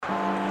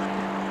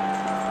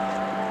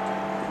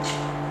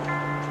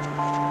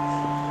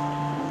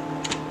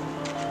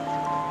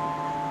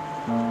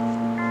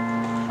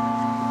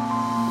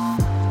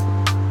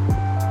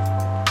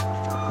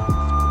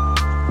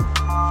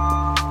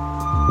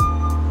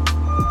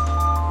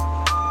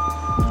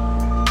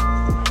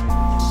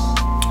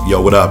Yo,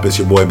 what up? It's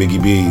your boy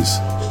Biggie Bees,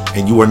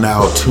 and you are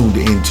now tuned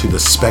into the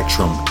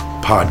Spectrum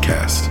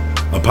Podcast,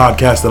 a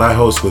podcast that I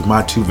host with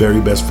my two very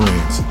best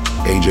friends,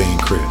 AJ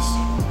and Chris.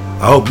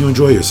 I hope you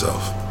enjoy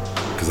yourself,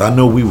 because I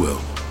know we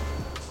will.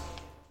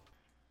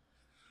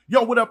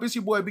 Yo, what up? It's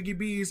your boy Biggie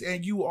Bees,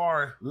 and you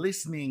are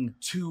listening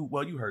to,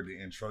 well, you heard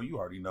the intro. You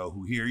already know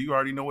who here. You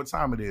already know what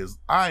time it is.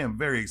 I am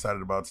very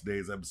excited about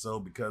today's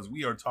episode because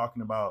we are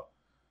talking about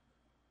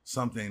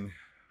something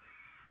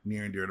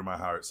near and dear to my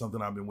heart,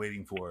 something I've been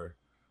waiting for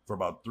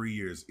about 3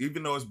 years.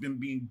 Even though it's been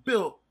being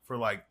built for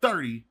like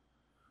 30,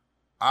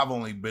 I've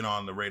only been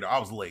on the radar. I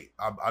was late.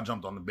 I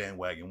jumped on the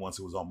bandwagon once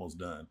it was almost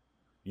done.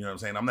 You know what I'm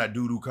saying? I'm that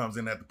dude who comes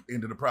in at the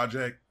end of the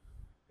project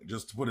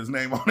just to put his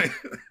name on it.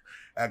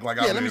 Act like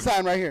let me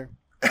sign right here.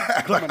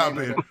 Act like I've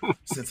been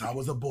since I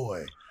was a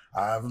boy.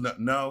 I've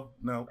no,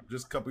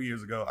 just a couple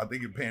years ago. I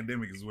think in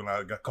pandemic is when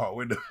I got caught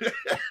with it.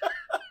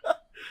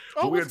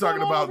 But we were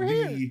talking about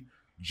the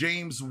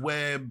James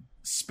Webb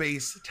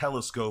Space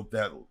Telescope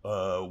that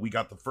we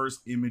got the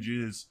first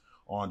images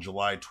on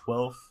July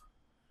 12th,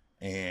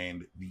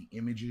 and the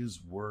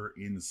images were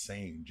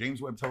insane. James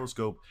Webb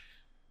Telescope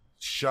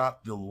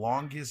shot the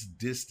longest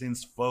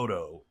distance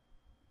photo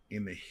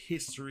in the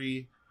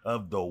history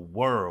of the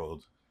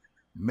world,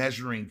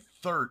 measuring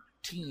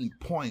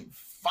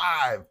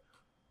 13.5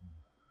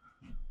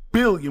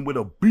 billion with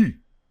a B,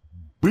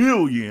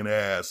 billion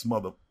ass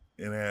miles.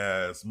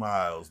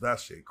 That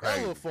shit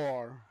crazy. Hella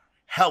far.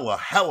 Hella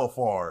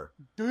far.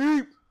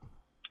 Deep.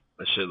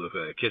 That shit look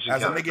like a kitchen.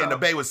 As a nigga in the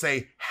Bay would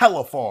say,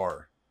 hella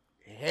far.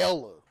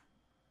 Hella.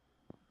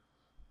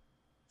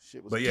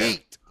 Shit was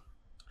geeked.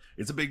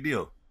 It's a big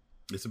deal.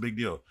 It's a big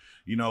deal.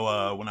 You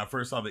know, when I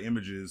first saw the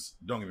images,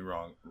 don't get me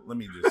wrong, let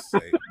me just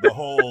say, the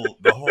whole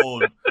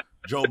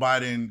Joe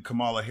Biden,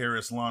 Kamala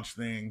Harris launch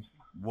thing,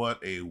 what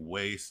a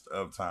waste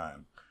of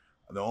time.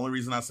 The only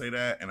reason I say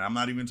that, and I'm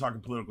not even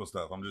talking political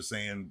stuff, I'm just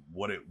saying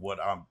what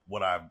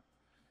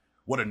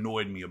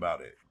annoyed me about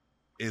it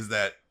is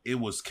that it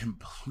was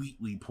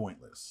completely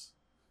pointless.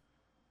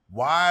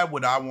 Why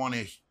would I want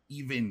to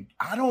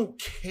I don't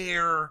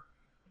care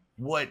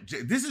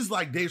this is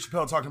like Dave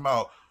Chappelle talking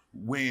about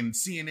when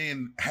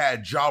CNN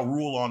had Ja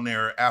Rule on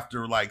there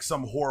after like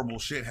some horrible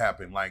shit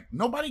happened. Like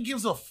nobody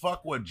gives a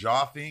fuck what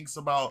Ja thinks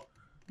about,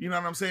 you know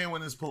what I'm saying?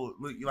 When it's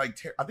like,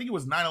 I think it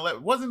was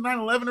 9/11. Wasn't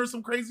 9/11 or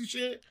some crazy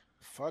shit?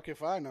 Fuck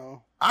if I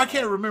know. I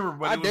can't remember,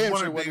 but I it was damn one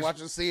sure of wasn't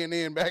watching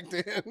CNN back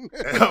then.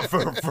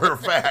 for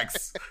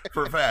facts.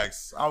 For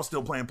facts. I was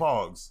still playing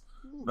Pogs.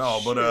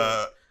 No, but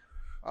I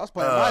was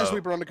playing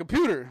Minesweeper on the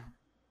computer.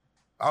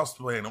 I was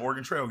playing the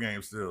Oregon Trail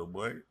game still,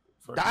 boy.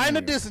 Dying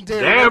of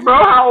dysentery. Damn, bro,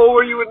 how old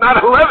were you when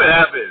 9/11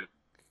 happened?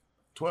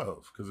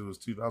 12, because it was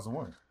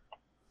 2001.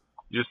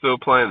 You're still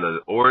playing the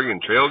Oregon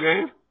Trail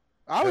game?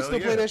 I would still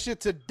play that shit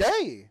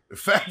today.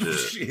 Fact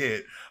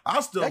shit.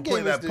 I'll still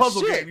play that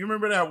puzzle game. You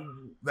remember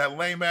that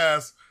lame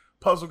ass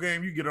puzzle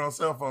game you get on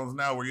cell phones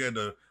now where you had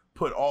to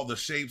put all the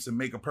shapes and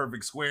make a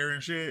perfect square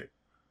and shit?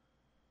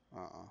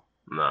 No.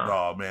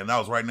 Oh, man, that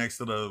was right next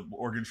to the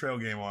Oregon Trail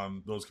game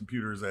on those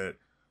computers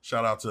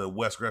shout out to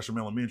West Gresham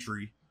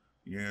Elementary.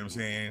 You know what I'm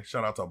saying?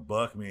 Shout out to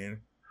Buck,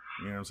 man.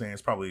 You know what I'm saying?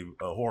 It's probably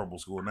a horrible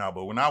school now,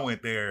 but when I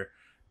went there...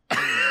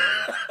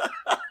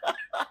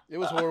 It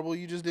was horrible.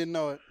 You just didn't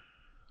know it.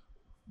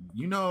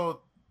 You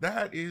know,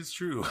 that is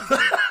true.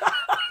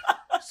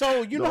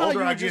 So, you know how the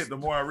older you I get, the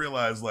more I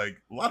realize,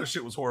 like, a lot of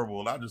shit was horrible,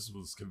 and I just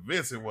was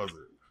convinced it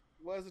wasn't.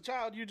 Well, as a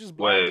child, you just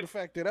blind to the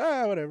fact that,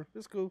 whatever,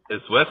 it's cool.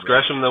 Is West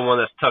Gresham the one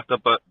that's tucked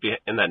up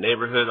in that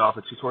neighborhood off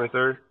of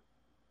 223rd?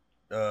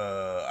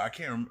 I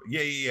can't remember.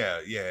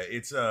 Yeah.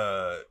 It's,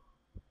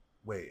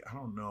 wait, I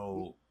don't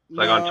know. It's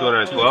like on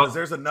 212?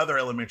 There's another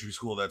elementary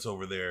school that's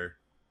over there.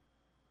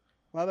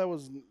 Well, that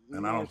was...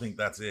 And I don't think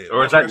that's it.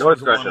 Or is that North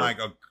Gresham?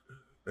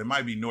 It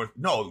might be North...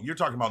 No, you're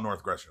talking about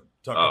North Gresham.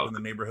 Tucked up in the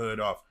neighborhood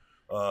off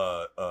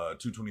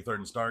 223rd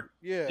and Stark.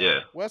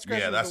 Yeah. West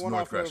Gresham that's the one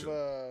North off Gresham.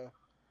 Of,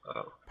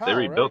 Powell, they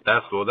rebuilt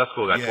that school. That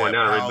school got torn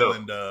down and rebuilt.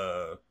 And,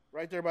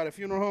 right there by the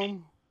funeral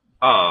home.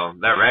 Oh,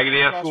 that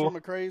raggedy ass school? From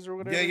McCrae's or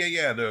whatever?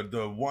 Yeah.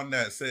 The one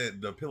that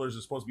said the pillars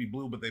are supposed to be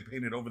blue, but they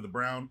painted over the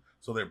brown,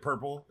 so they're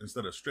purple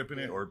instead of stripping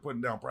it or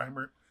putting down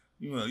primer.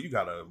 You know, you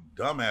got a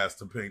dumbass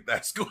to paint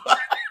that school.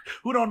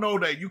 Who don't know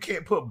that you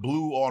can't put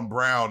blue on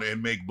brown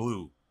and make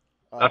blue?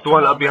 That's the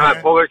one up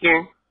behind Polar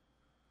King?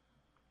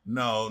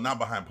 No, not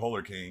behind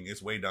Polar King.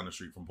 It's way down the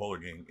street from Polar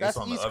King. That's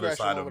it's on the East other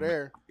Gresham side over of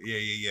there.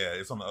 Yeah.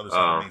 It's on the other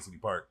side of Main City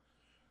Park.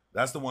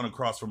 That's the one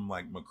across from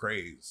like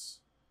McCrae's,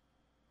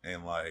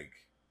 and like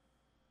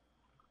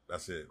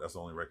that's it. That's the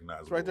only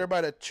recognizable. It's right there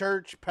by the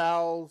church,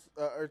 Powell's,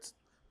 or it's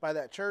by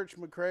that church,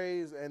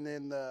 McCrae's, and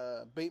then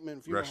the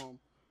Bateman Funeral Home.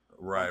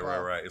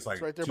 Right. It's like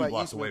right there 2 by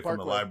blocks Eastman away from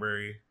the Parkway.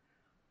 library.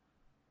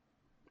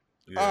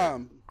 Yeah.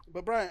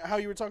 But Brian, how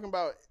you were talking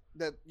about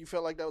that you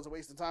felt like that was a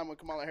waste of time with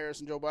Kamala Harris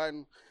and Joe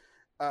Biden.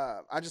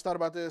 I just thought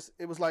about this.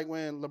 It was like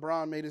when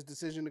LeBron made his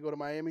decision to go to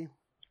Miami.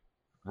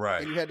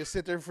 Right. And you had to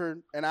sit there for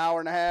an hour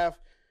and a half.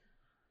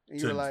 And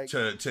you were like,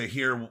 to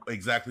hear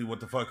exactly what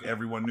the fuck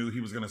everyone knew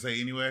he was gonna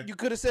say anyway. You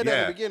could have said that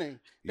at the beginning.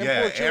 Them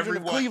Yeah, poor children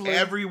of Cleveland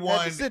everyone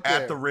had to sit at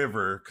there. the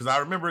river, because I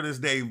remember this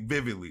day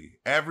vividly.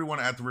 Everyone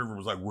at the river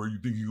was like, "Where you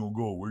think you gonna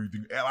go? Where you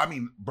think?" I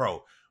mean,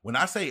 bro, when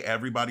I say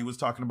everybody was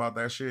talking about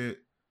that shit,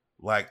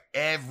 like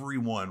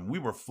everyone, we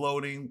were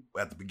floating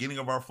at the beginning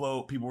of our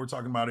float. People were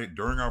talking about it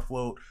during our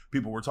float.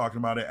 People were talking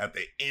about it at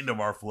the end of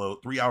our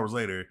float. 3 hours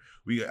later,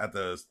 we at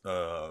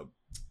the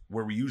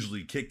where we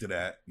usually kicked it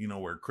at, you know,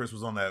 where Chris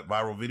was on that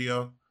viral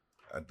video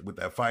with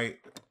that fight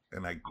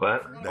and like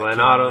Glen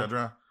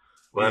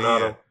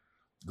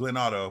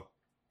Otto.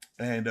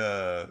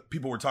 And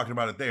people were talking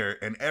about it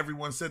there, and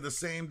everyone said the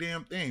same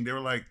damn thing. They were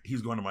like,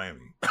 "He's going to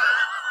Miami." I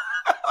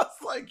was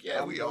like,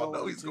 "Yeah, we all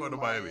know he's going to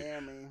Miami."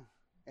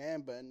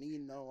 And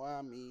Benino,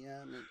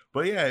 Miami.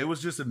 But yeah, it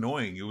was just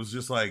annoying. It was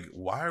just like,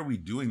 why are we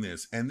doing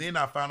this? And then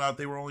I found out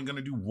they were only going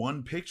to do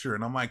one picture,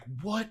 and I'm like,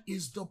 what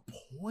is the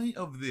point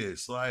of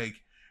this?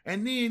 Like,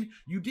 and then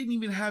you didn't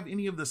even have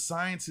any of the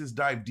scientists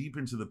dive deep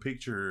into the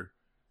picture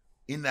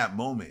in that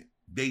moment.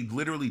 They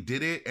literally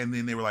did it, and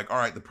then they were like, all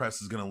right, the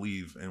press is going to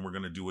leave, and we're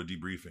going to do a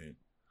debriefing.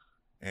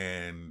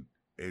 And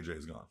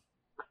AJ's gone.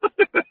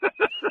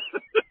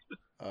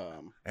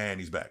 And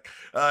he's back.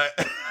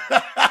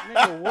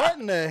 Nigga, what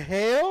in the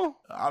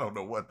hell? I don't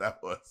know what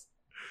that was.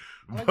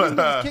 Like, but, you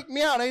just kicked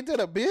me out, ain't that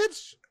a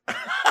bitch?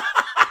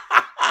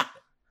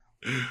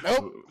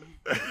 Nope.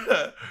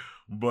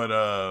 But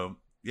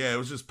yeah, it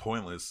was just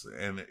pointless,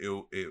 and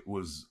it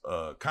was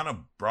kind of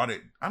brought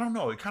it. I don't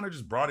know. It kind of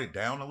just brought it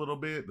down a little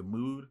bit, the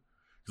mood,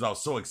 because I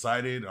was so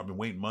excited. I've been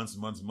waiting months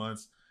and months and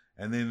months,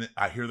 and then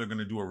I hear they're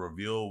gonna do a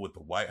reveal with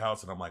the White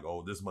House, and I'm like,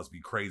 oh, this must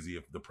be crazy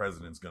if the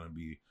president's gonna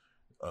be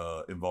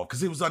involved,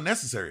 because it was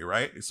unnecessary,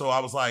 right? So I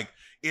was like,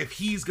 if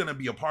he's gonna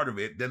be a part of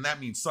it, then that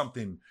means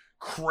something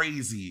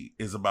crazy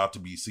is about to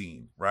be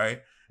seen,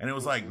 right? And it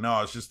was like,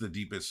 no, it's just the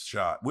deepest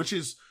shot, which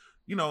is,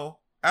 you know,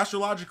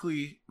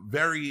 astrologically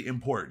very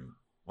important.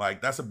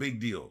 Like, that's a big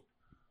deal.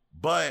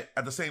 But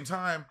at the same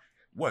time,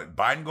 what,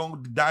 Biden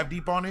gonna dive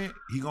deep on it?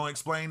 He gonna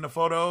explain the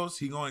photos?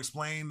 He gonna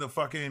explain the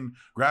fucking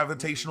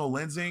gravitational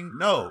lensing?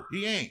 No,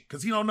 he ain't,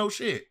 because he don't know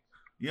shit.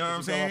 You know what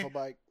I'm saying? Off a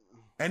bike.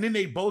 And then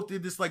they both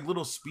did this like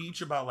little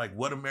speech about like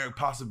what American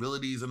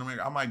possibilities in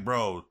America. I'm like,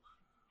 bro,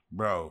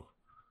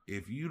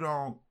 if you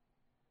don't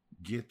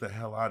get the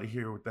hell out of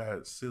here with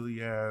that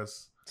silly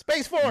ass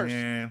Space Force,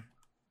 man,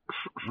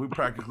 we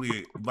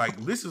practically like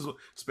this is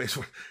Space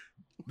Force.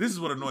 This is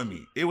what annoyed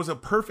me. It was a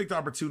perfect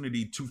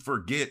opportunity to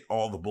forget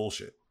all the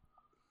bullshit.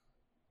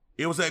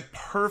 It was a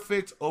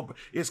perfect open.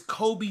 It's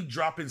Kobe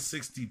dropping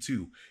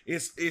 62.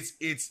 It's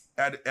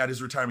at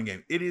his retirement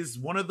game. It is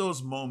one of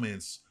those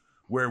moments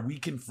where we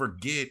can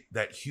forget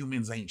that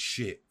humans ain't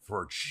shit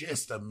for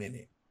just a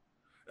minute.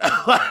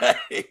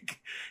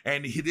 Like,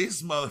 and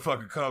this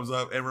motherfucker comes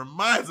up and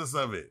reminds us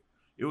of it.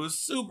 It was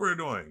super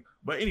annoying.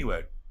 But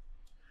anyway,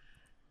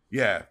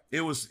 yeah,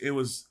 it was,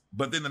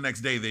 but then the next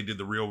day they did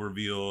the real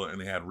reveal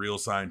and they had real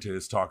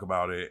scientists talk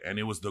about it. And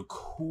it was the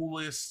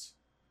coolest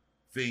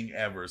thing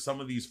ever. Some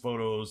of these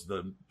photos,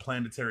 the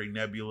planetary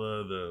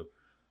nebula, the,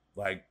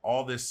 like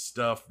all this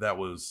stuff that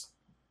was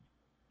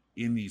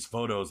in these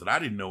photos that I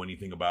didn't know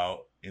anything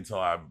about until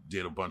I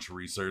did a bunch of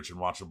research and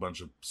watched a bunch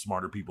of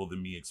smarter people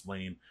than me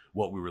explain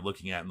what we were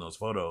looking at in those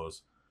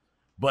photos.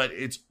 But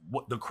it's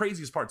what the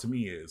craziest part to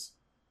me is,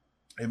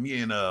 and me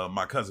and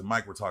my cousin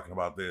Mike were talking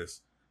about this,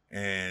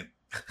 and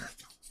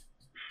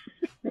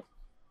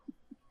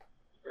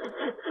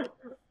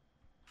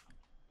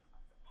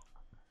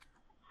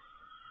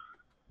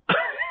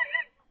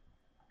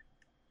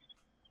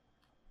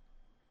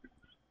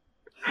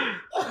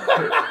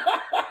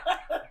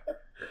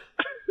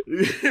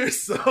you're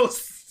so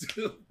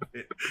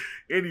stupid.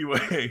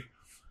 Anyway,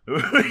 we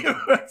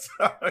were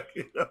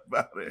talking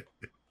about it.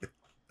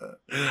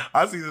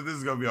 I see that this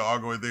is gonna be an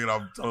ongoing thing, and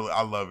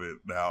I love it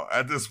now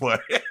at this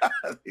point.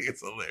 I think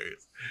it's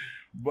hilarious.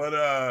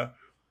 But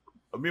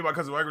me and my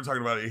cousin Mike were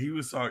talking about it. He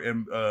was talking,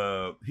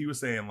 and he was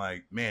saying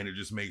like, man, it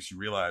just makes you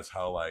realize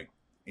how like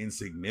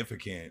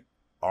insignificant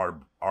our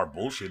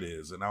bullshit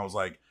is. And I was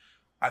like,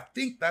 I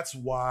think that's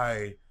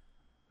why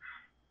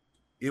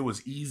it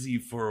was easy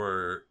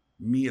for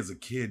me as a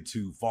kid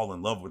to fall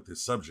in love with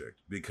this subject,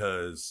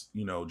 because,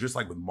 you know, just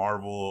like with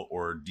Marvel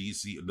or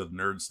DC, the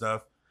nerd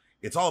stuff,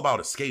 it's all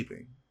about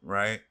escaping,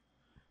 right?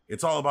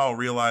 It's all about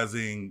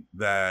realizing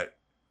that,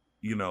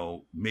 you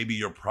know, maybe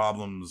your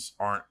problems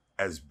aren't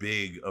as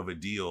big of a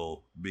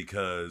deal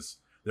because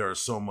there are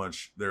so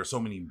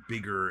many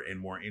bigger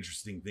and more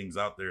interesting things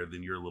out there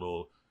than your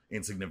little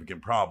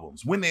insignificant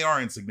problems. When they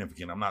are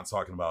insignificant, I'm not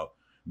talking about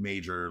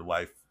major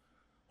life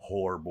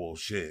horrible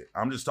shit.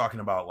 I'm just talking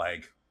about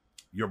like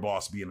your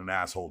boss being an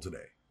asshole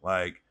today.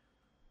 Like,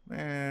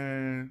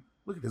 man,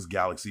 look at this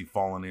galaxy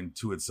falling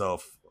into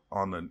itself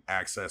on an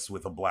axis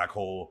with a black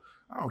hole.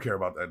 I don't care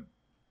about that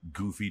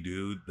goofy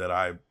dude that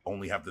I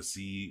only have to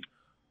see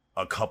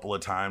a couple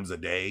of times a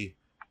day.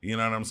 You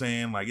know what I'm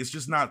saying? Like, it's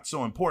just not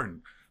so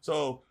important.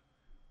 So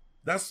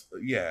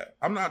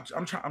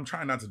I'm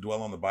trying not to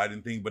dwell on the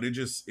Biden thing, but it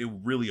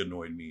really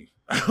annoyed me.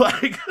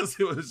 Like, because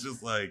it was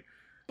just like,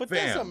 but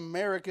that's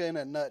America in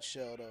a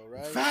nutshell, though,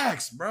 right?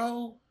 Facts,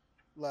 bro.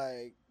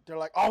 Like, they're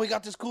like, oh, we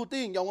got this cool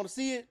thing. Y'all want to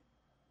see it?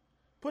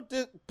 Put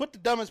the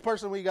dumbest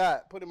person we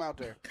got. Put him out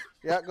there.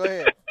 Yeah, go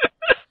ahead.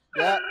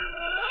 Yeah.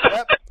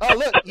 Yep. Oh,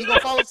 look, he gonna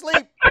fall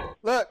asleep.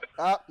 Look.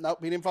 Nope,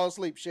 he didn't fall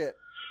asleep. Shit.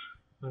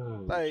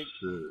 Like,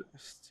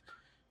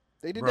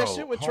 they did that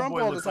shit with Trump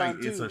all the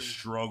time, too. It's a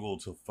struggle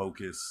to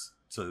focus,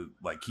 to,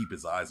 like, keep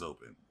his eyes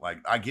open. Like,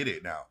 I get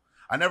it now.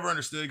 I never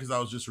understood because I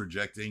was just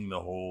rejecting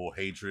the whole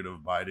hatred of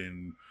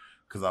Biden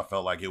because I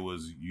felt like it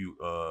was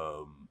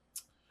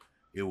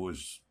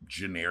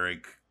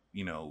generic,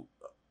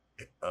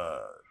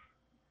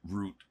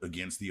 root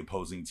against the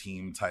opposing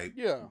team type.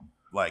 Yeah.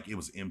 Like, it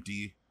was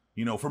empty.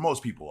 For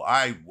most people,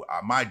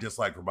 my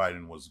dislike for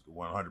Biden was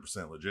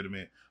 100%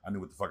 legitimate. I knew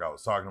what the fuck I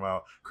was talking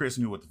about. Chris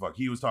knew what the fuck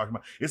he was talking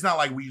about. It's not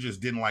like we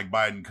just didn't like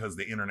Biden because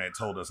the internet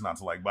told us not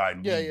to like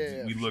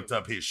Biden. We looked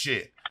up his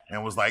shit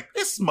and was like,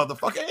 this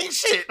motherfucker ain't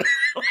shit.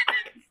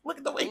 Look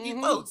at the way he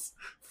votes.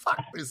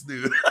 Fuck this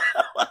dude.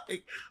 Like, I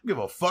don't give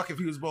a fuck if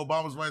he was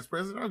Obama's vice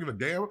president. I don't give a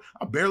damn.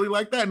 I barely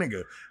like that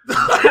nigga.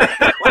 What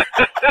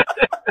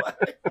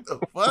the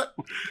fuck?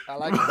 I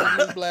like him. He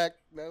was black.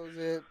 That was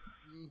it.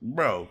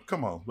 Bro,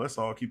 come on. Let's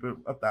all keep it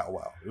at that.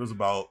 Wow. It was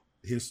about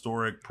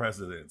historic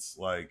precedents.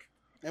 Like,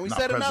 and we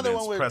said another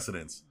one with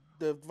precedents.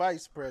 The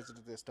vice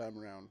president this time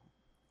around.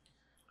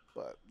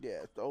 But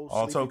yeah, the old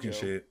all token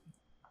shit.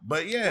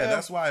 But yeah,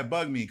 that's why it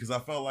bugged me, because I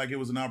felt like it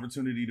was an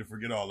opportunity to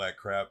forget all that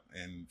crap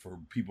and for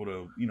people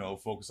to,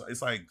 focus.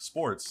 It's like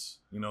sports,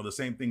 the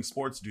same thing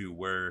sports do,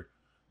 where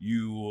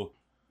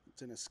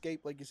it's an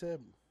escape, like you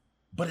said.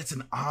 But it's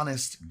an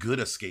honest, good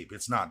escape.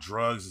 It's not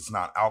drugs. It's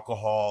not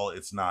alcohol.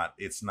 It's not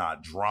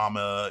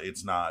drama.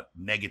 It's not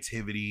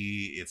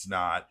negativity. It's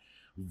not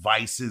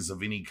vices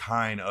of any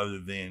kind other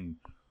than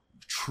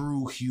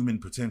true human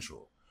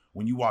potential.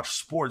 When you watch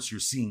sports, you're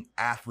seeing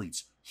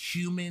athletes,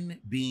 human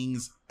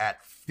beings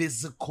at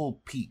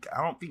physical peak.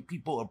 I don't think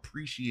people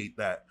appreciate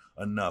that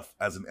enough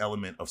as an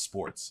element of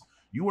sports.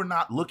 You are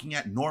not looking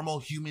at normal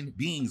human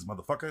beings,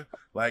 motherfucker.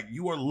 Like,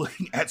 you are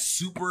looking at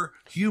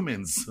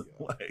superhumans.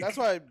 Like, that's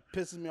why it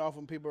pisses me off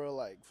when people are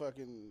like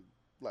fucking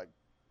like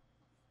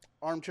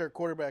armchair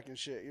quarterback and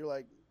shit. You're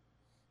like,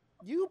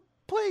 you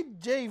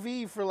played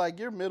JV for like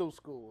your middle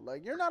school.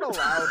 Like, you're not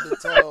allowed to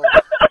tell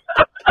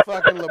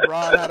fucking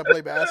LeBron how to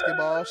play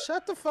basketball.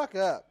 Shut the fuck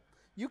up.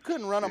 You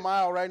couldn't run a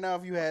mile right now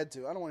if you had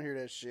to. I don't want to hear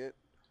that shit.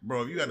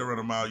 Bro, if you had to run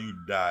a mile,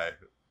 you'd die.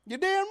 You're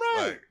damn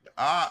right.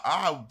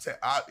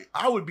 Like,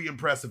 I would be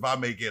impressed if I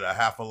make it a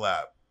half a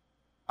lap.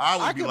 I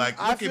would be like,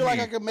 look at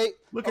me. I could make.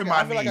 Look at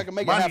my knee. Like I can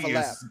make my it half knee a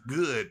lap. is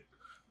good.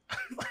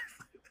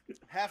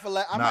 Half a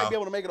lap. I might be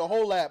able to make it a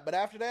whole lap, but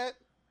after that,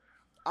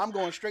 I'm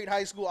going straight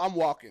high school. I'm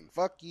walking.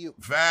 Fuck you.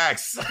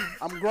 Facts.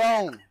 I'm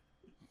grown.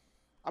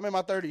 I'm in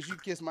my 30s. You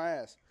kiss my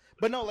ass.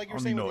 But no, like you're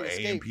saying with the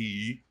escape.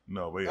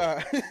 No, but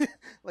yeah.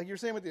 Like you're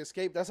saying with the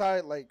escape, that's how I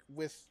like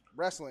with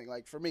wrestling.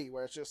 Like for me,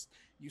 where it's just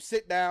you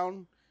sit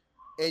down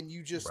and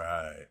you just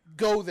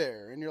go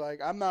there, and you're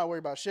like, I'm not worried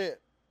about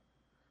shit.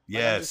 Like,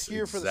 yes, I'm just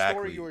here for the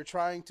story you were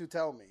trying to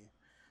tell me.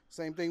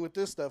 Same thing with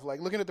this stuff. Like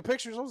looking at the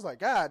pictures, I was like,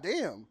 God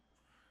damn.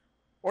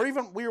 Or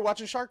even we were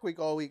watching Shark Week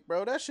all week,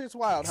 bro. That shit's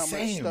wild. How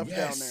much stuff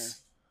down there.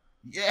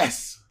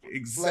 Yes,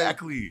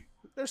 exactly.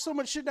 Like, there's so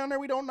much shit down there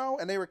we don't know,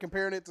 and they were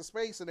comparing it to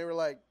space, and they were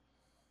like,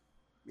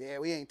 yeah,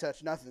 we ain't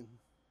touched nothing.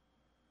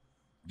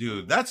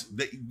 Dude,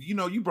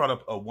 you brought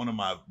up one of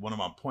my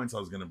points I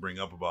was going to bring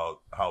up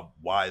about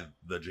why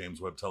the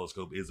James Webb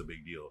Telescope is a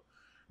big deal,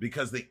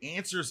 because the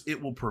answers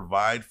it will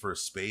provide for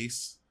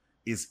space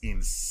is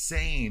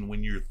insane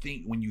when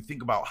you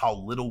think about how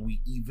little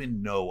we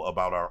even know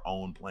about our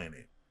own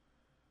planet.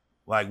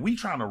 Like, we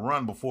trying to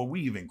run before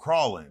we even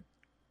crawling.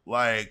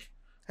 Like,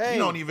 hey, you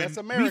don't even that's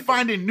America. We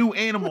finding new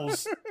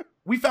animals.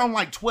 We found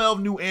like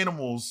 12 new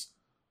animals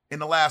in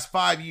the last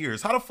 5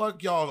 years. How the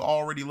fuck y'all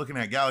already looking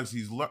at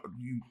galaxies?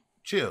 You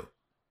chill.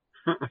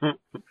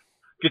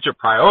 Get your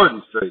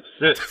priorities straight.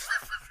 Shit.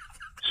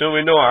 Shouldn't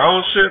we know our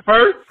own shit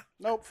first?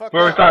 Nope, fuck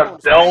before we that.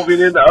 start delving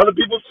into other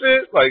people's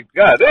shit? Like,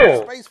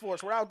 goddamn. Space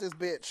Force, we're out this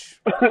bitch.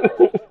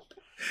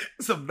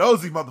 Some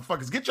nosy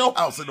motherfuckers. Get your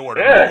house in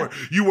order. Yeah.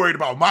 You worried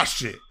about my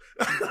shit.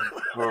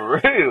 For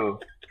real.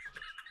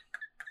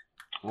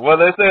 Well,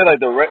 they say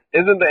like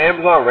isn't the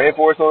Amazon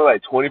rainforest only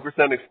like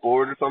 20%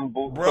 explored or some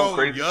some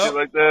crazy shit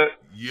like that?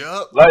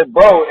 Yep. Like,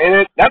 bro,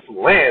 and that's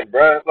land,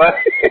 bro. Like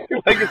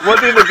it's one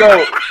thing to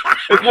go.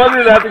 It's one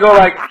thing to have to go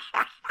like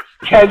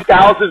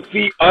 10,000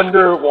 feet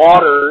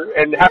underwater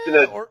and having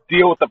to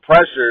deal with the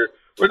pressure.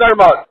 We're talking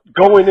about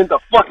going into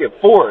fucking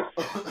forest.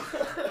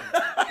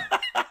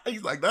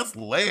 He's like, that's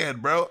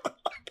land, bro.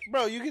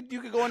 Bro, you could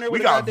go in there. We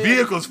with got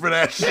vehicles for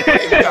that shit.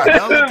 We got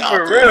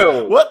helicopters. For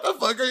real. What the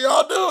fuck are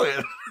y'all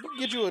doing?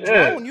 Get you a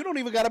drone. You don't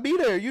even gotta be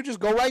there. You just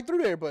go right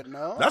through there. But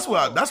no, that's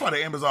why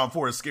the Amazon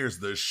forest scares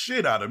the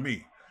shit out of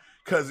me.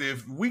 Because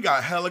if we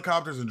got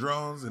helicopters and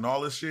drones and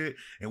all this shit,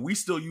 and we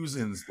still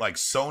using like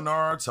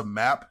sonar to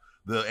map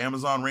the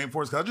Amazon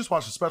rainforest, because I just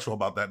watched a special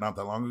about that not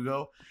that long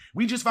ago.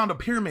 We just found a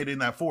pyramid in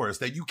that forest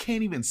that you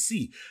can't even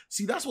see.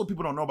 See, that's what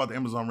people don't know about the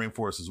Amazon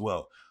rainforest as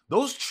well.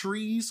 Those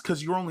trees,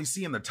 because you're only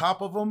seeing the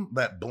top of them,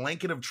 that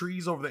blanket of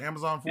trees over the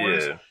Amazon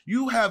forest,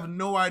 you have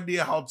no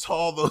idea how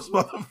tall those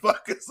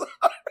motherfuckers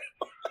are.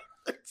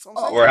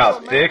 Or how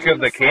thick of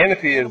the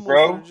canopy is,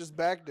 bro. That are just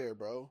back there,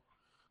 bro.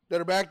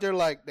 That are back there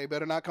like, they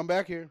better not come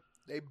back here.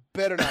 They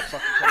better not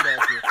fucking come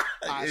back here.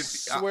 I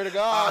swear to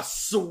God. I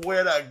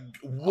swear to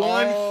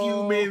one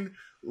human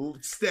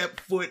step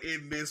foot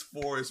in this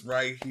forest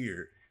right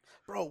here.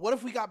 Bro, what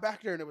if we got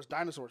back there and there was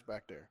dinosaurs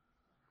back there?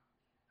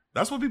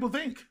 That's what people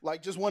think.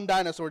 Like just one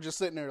dinosaur just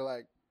sitting there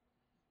like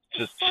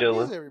just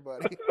chilling.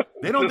 Everybody.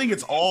 They don't think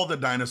it's all the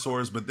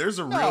dinosaurs, but there's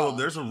a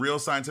real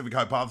scientific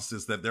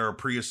hypothesis that there are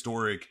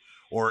prehistoric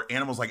or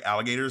animals like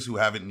alligators who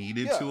haven't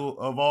needed to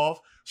evolve.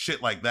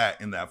 Shit like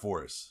that in that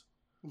forest.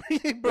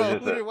 Bro,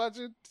 we were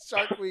watching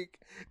Shark Week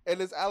and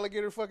this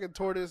alligator fucking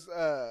tore this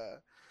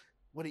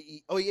what did he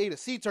eat? Oh, he ate a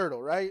sea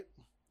turtle, right?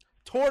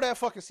 Tore that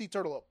fucking sea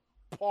turtle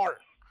apart.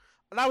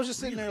 And I was just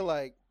sitting there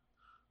like,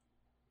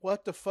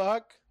 what the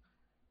fuck?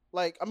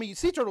 Like, I mean,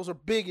 sea turtles are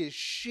big as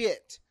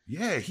shit.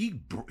 Yeah,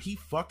 he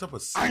fucked up a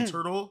sea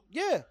turtle.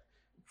 Yeah.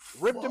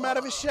 Ripped him out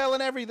of his shell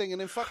and everything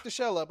and then fucked the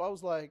shell up. I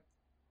was like,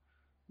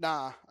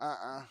 nah,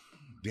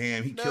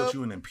 Damn, he killed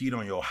you and then peed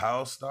on your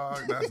house,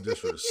 dog? That's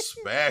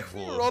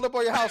disrespectful. He rolled up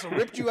on your house and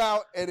ripped you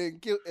out and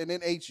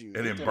then ate you.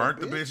 And then burnt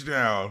the bitch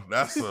down.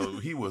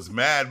 He was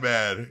mad.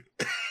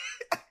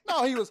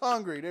 No, he was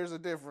hungry. There's a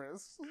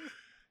difference.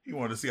 He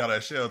wanted to see how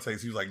that shell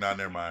tastes. He was like, nah,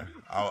 never mind.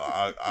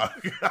 I'll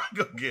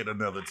go get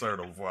another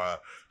turtle before I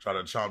try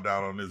to chomp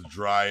down on this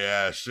dry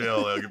ass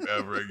shell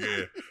ever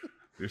again.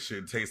 This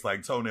shit tastes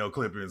like toenail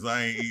clippings.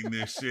 I ain't eating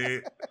this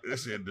shit.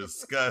 This shit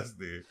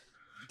disgusting.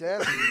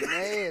 That's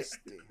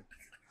nasty.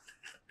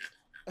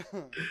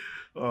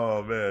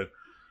 Oh man.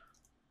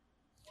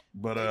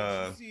 But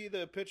did you see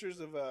the pictures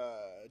of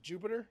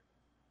Jupiter?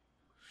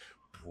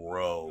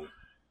 Bro.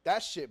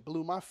 That shit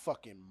blew my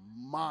fucking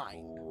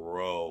mind.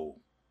 Bro.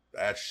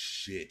 That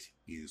shit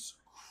is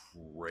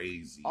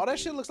crazy. All that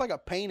shit looks like a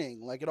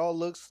painting. Like it all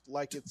looks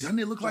like it's. Doesn't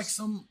it look like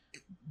some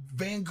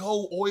Van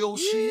Gogh oil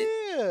shit?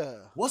 Yeah.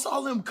 What's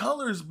all them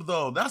colors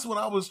though? That's what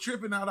I was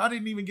tripping out. I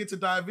didn't even get to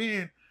dive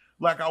in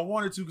like I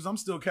wanted to because I'm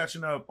still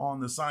catching up on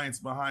the science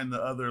behind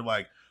the other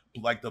like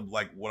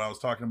what I was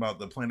talking about,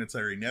 the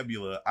planetary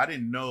nebula. I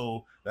didn't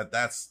know that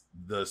that's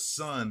the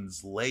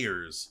sun's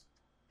layers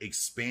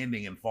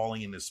expanding and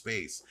falling into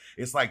space.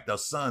 It's like the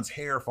sun's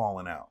hair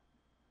falling out.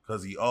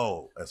 Cause he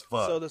as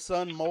fuck. So the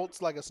sun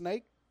molts like a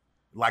snake?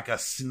 Like a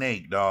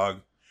snake,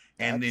 dog.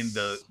 And then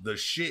the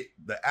shit,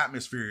 the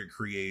atmosphere it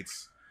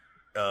creates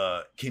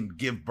can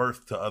give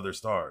birth to other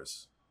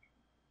stars.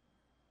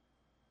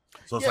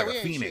 So it's like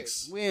a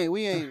phoenix. Shit.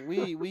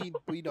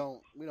 We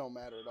don't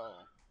matter at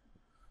all.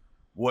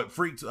 What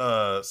freaked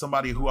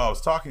somebody who I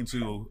was talking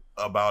to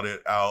about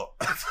it out.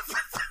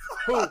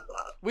 Who?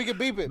 We can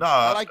beep it. Nah.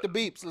 I like the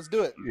beeps. Let's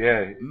do it.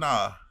 Yeah.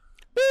 Nah.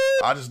 Beep.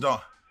 I just don't.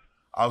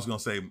 I was gonna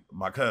say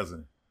my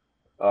cousin.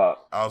 I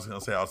was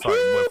talking.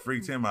 What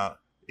freaked him out?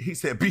 He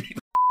said beep.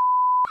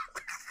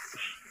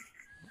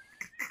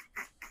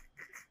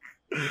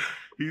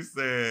 He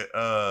said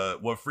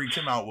what freaked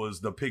him out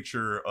was the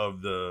picture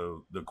of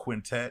the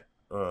quintet,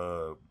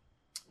 the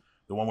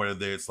one where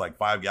it's like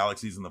 5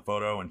 galaxies in the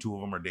photo and 2 of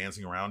them are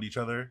dancing around each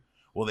other.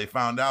 Well, they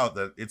found out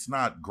that it's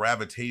not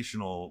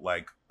gravitational,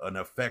 like an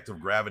effect of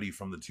gravity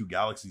from the 2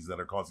 galaxies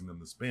that are causing them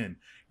to spin.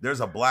 There's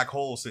a black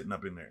hole sitting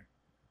up in there.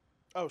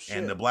 Oh shit!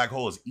 And the black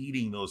hole is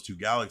eating those 2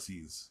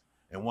 galaxies,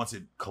 and once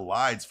it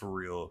collides for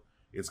real,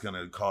 it's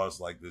gonna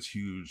cause like this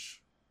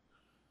huge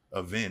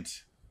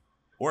event,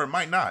 or it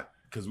might not,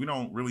 because we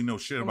don't really know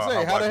shit about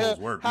how black holes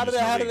work. How do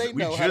they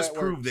know? We just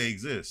proved they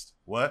exist.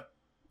 What?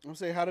 I'm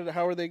saying,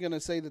 how are they gonna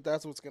say that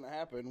that's what's gonna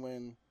happen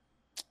when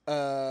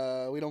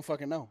we don't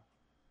fucking know?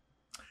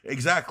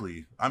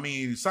 Exactly. I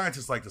mean,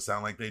 scientists like to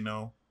sound like they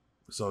know,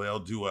 so they'll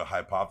do a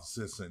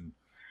hypothesis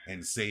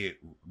and say it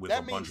with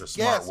a bunch of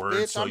smart words.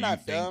 Bitch, so I'm you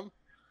not think, dumb.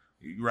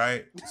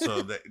 right?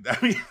 So that I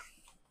mean.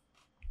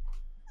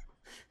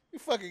 You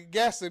fucking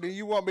guessing and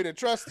you want me to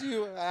trust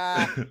you?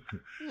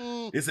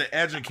 It's an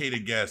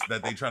educated guess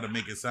that they try to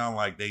make it sound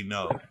like they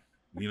know.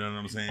 You know what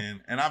I'm saying?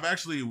 And I've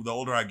actually, the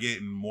older I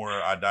get and more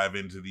I dive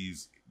into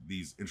these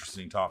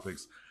interesting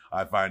topics,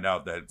 I find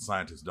out that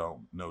scientists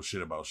don't know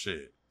shit about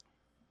shit.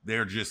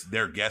 Their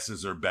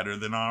guesses are better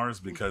than ours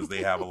because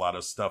they have a lot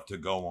of stuff to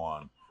go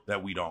on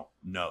that we don't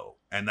know.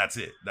 And that's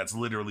it. That's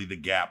literally the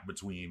gap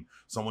between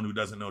someone who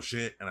doesn't know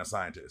shit and a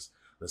scientist.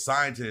 The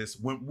scientist,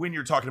 when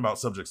you're talking about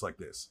subjects like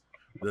this,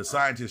 the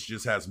scientist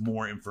just has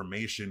more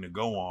information to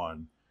go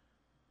on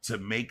to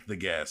make the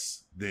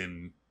guess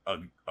than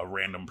a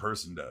random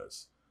person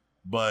does.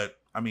 But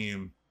I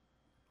mean,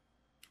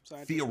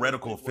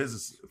 theoretical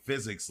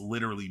physics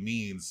literally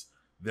means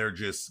they're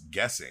just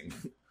guessing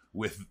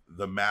with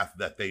the math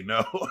that they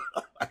know.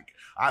 Like,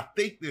 I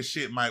think this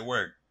shit might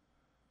work.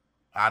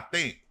 I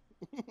think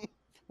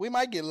we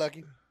might get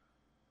lucky.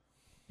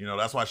 You know,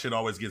 that's why shit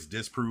always gets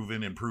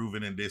disproven and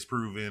proven and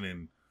disproven.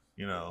 And,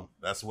 you know,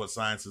 that's what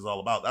science is all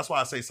about. That's why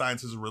I say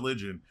science is a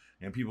religion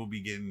and people be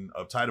getting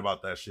uptight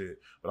about that shit.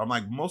 But I'm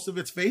like, most of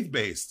it's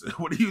faith-based.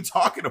 What are you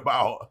talking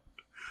about?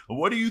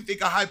 What do you think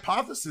a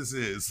hypothesis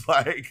is?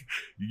 Like,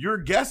 you're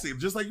guessing.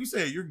 Just like you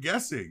said, you're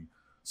guessing.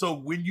 So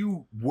when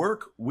you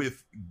work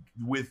with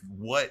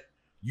what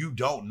you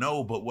don't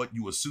know, but what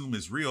you assume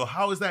is real,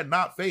 how is that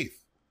not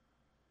faith?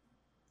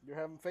 You're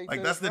having faith.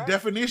 Like, that's the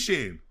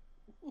definition.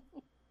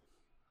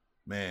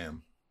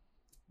 Man,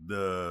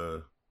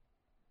 but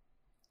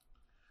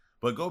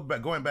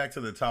going back to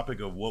the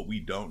topic of what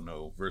we don't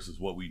know versus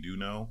what we do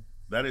know,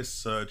 that is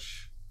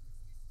such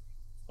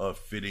a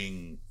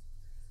fitting,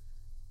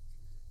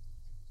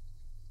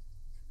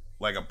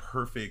 like a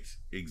perfect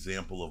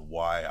example of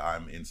why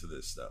I'm into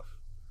this stuff.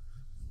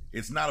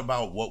 It's not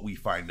about what we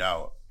find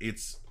out.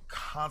 It's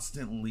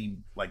constantly,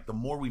 like, the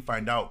more we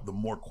find out, the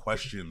more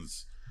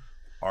questions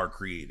are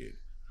created.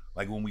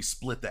 Like when we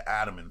split the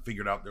atom and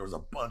figured out there was a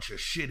bunch of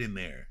shit in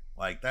there.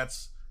 Like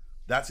that's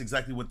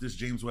exactly what this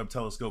James Webb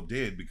telescope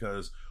did,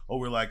 because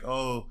we're like,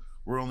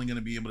 we're only going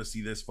to be able to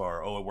see this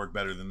far. It worked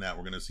better than that.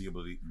 We're going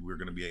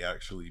to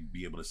actually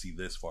be able to see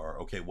this far.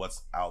 Okay,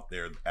 what's out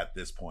there at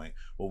this point?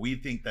 Well, we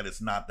think that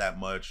it's not that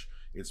much.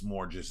 It's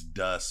more just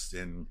dust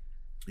and,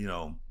 you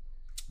know,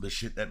 the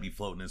shit that be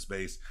floating in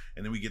space.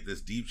 And then we get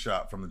this deep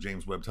shot from the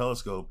James Webb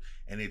telescope,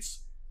 and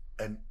it's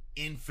an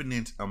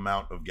infinite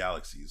amount of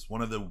galaxies.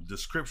 One of the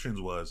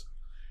descriptions was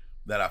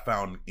that I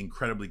found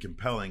incredibly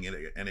compelling, and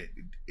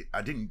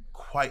I didn't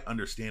quite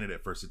understand it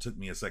at first. It took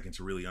me a second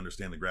to really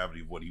understand the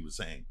gravity of what he was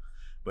saying.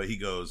 But he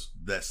goes,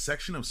 that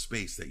section of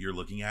space that you're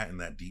looking at in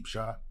that deep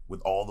shot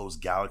with all those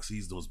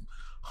galaxies,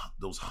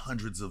 those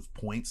hundreds of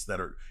points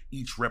that are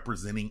each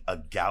representing a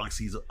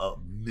galaxies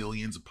of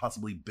millions,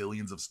 possibly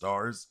billions of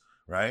stars,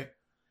 right?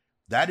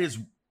 That is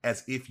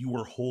as if you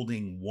were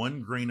holding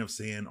one grain of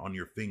sand on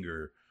your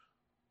finger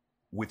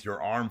with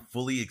your arm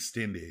fully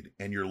extended,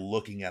 and you're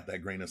looking at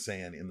that grain of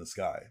sand in the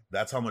sky.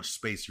 That's how much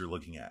space you're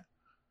looking at.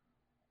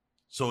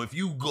 So if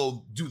you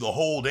go do the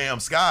whole damn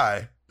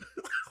sky,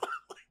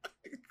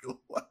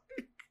 like,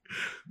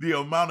 the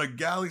amount of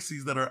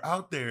galaxies that are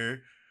out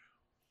there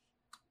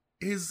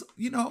is,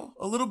 you know,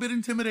 a little bit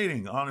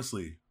intimidating,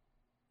 honestly.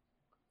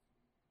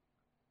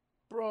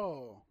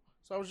 Bro,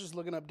 so I was just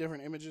looking up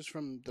different images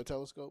from the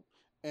telescope,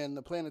 and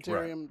the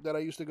planetarium that I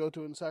used to go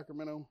to in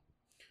Sacramento,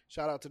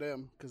 shout out to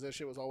them, because that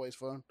shit was always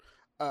fun.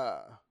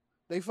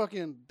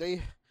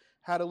 They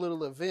had a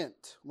little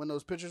event when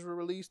those pictures were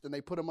released, and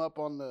they put them up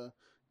on the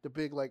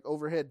big, like,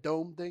 overhead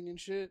dome thing and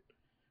shit.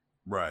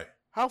 Right.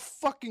 How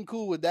fucking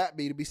cool would that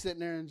be to be sitting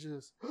there and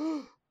just...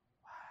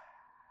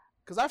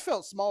 Because I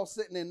felt small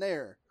sitting in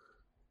there,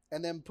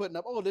 and then putting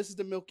up, this is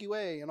the Milky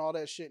Way and all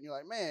that shit, and you're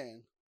like,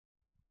 man.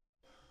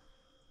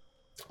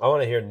 I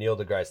want to hear Neil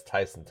deGrasse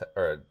Tyson,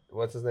 or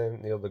what's his name?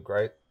 Neil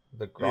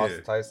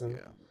deGrasse Tyson?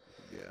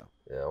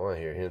 Yeah, I want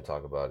to hear him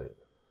talk about it.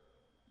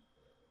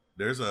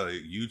 There's a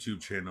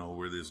YouTube channel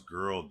where this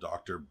girl,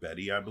 Dr.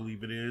 Betty, I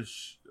believe it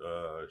is,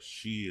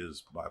 she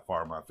is by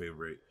far my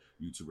favorite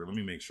YouTuber. Let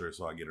me make sure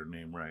so I get her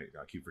name right.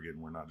 I keep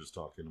forgetting we're not just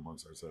talking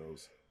amongst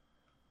ourselves.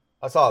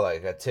 I saw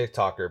like a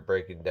TikToker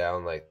breaking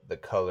down like the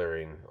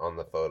coloring on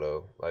the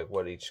photo, like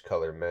what each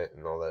color meant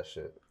and all that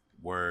shit.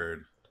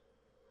 Word.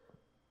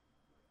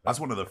 That's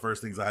one of the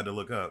first things I had to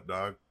look up,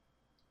 dog.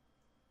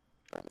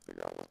 Trying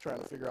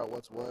to figure out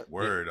what's what.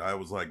 Word. I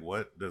was like,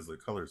 what does the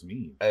colors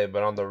mean? Hey,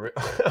 but on the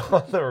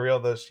real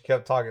though, she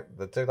kept talking.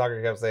 The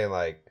TikToker kept saying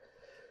like,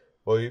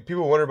 well,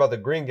 people wonder about the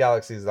green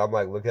galaxies. And I'm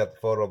like, looking at the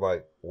photo, I'm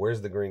like,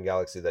 where's the green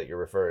galaxy that you're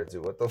referring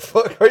to? What the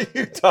fuck are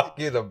you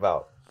talking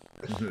about?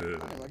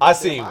 I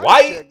see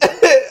white.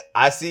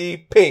 I see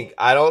pink.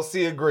 I don't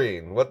see a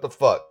green. What the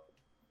fuck?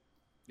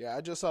 Yeah,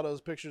 I just saw those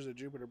pictures of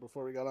Jupiter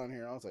before we got on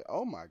here. I was like,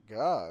 oh my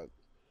god.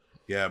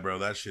 Yeah, bro,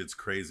 that shit's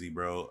crazy,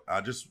 bro.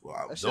 Those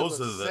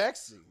are the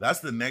sexy. That's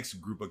the next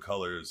group of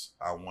colors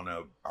I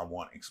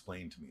want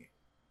explained to me.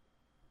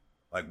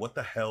 Like, what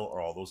the hell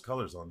are all those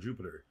colors on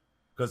Jupiter?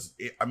 Because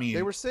I mean,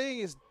 they were saying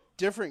it's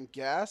different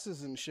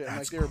gases and shit.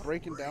 Like they were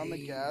breaking down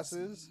the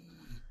gases.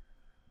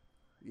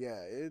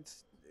 Yeah,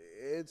 it's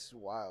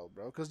wild,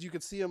 bro. Because you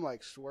could see them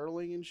like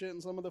swirling and shit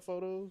in some of the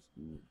photos.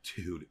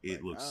 Dude,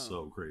 it looks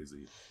so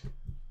crazy.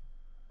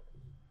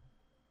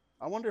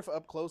 I wonder if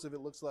up close, if it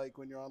looks like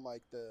when you're on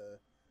like the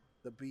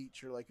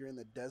beach or like you're in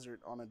the desert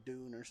on a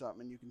dune or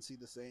something, and you can see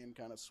the sand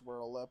kind of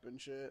swirl up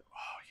and shit.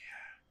 Oh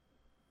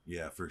yeah,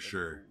 yeah, for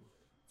sure, cool.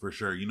 For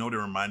sure. You know what it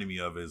reminded me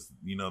of is,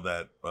 you know,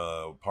 that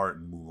part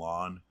in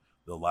Mulan,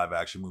 the live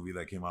action movie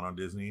that came out on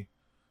Disney.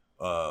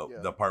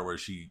 The part where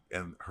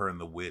her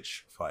and the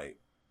witch fight,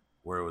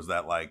 where it was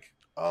that like,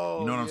 you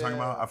know what I'm talking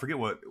about? I forget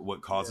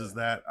what causes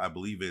that. I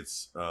believe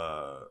it's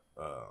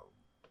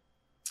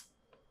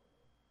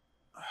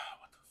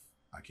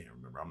I can't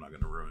remember. I'm not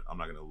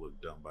gonna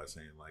look dumb by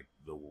saying like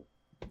the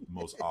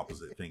most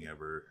opposite thing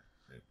ever.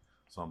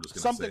 So I'm just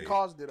gonna say something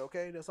caused it.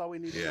 Okay, that's all we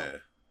need to know.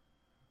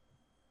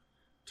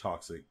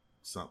 Toxic,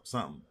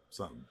 something.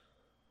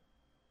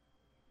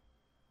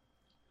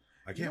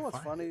 I can't. You know what's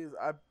find funny it. is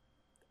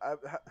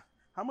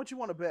how much you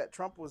want to bet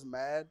Trump was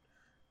mad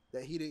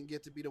that he didn't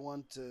get to be the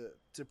one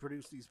to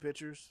produce these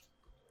pictures?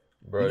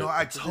 Bro, You know,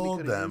 I 'Cause then he told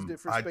coulda used them. it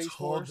for I Space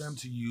told Force. them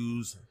to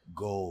use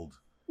gold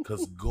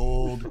because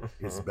gold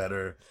is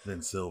better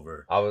than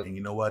silver. And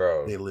you know what?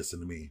 bro. They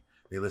listened to me.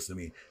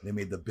 They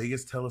made the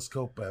biggest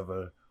telescope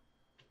ever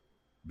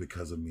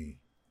because of me.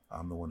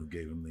 I'm the one who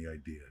gave them the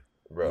idea.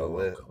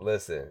 Bro,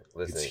 listen.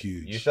 It's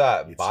huge. You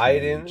thought It's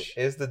Biden huge.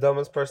 is the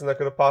dumbest person that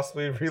could have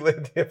possibly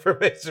relayed the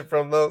information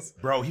from those?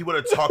 Bro, he would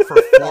have talked for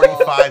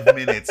 45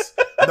 minutes.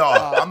 No,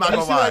 I'm not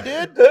gonna lie. I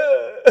did.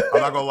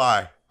 I'm not gonna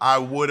lie. I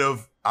would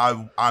have.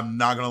 I'm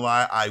not gonna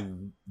lie.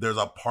 There's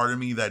a part of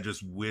me that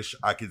just wish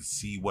I could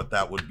see what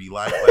that would be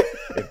like. Like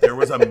if there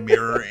was a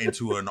mirror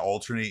into an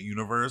alternate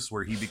universe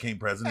where he became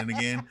president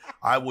again,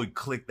 I would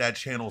click that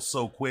channel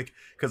so quick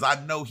because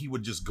I know he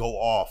would just go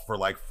off for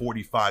like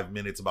 45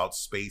 minutes about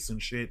space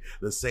and shit.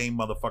 The same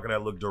motherfucker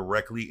that looked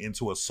directly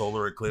into a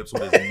solar eclipse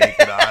with his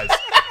naked eyes.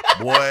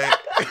 Boy.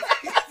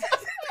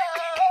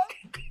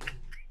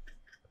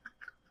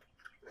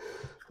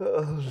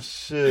 Oh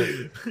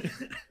shit.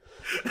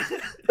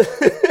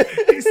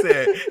 He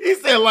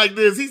said like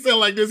this.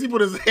 He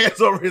put his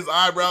hands over his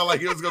eyebrow like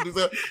he was gonna do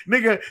something.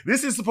 Nigga,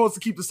 this is supposed to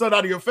keep the sun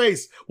out of your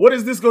face. What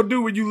is this gonna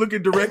do when you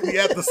looking directly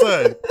at the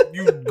sun?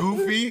 You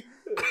goofy.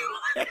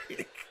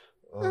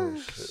 Oh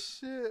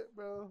shit,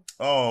 bro.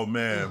 Oh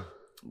man.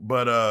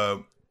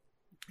 But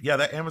yeah,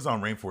 that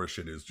Amazon rainforest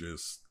shit is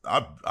just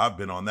I've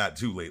been on that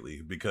too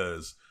lately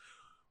because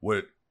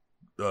what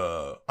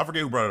I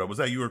forget who brought it up. Was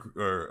that you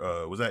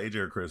or was that AJ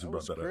or Chris who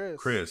brought that up?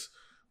 Chris,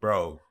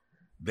 bro.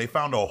 They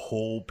found a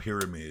whole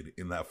pyramid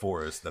in that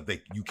forest that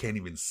you can't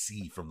even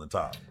see from the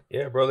top.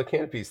 Yeah, bro, the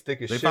canopy's thick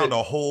as shit. They found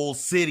a whole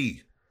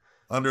city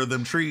under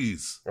them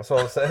trees. That's what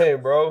I'm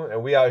saying, bro.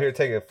 And we out here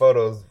taking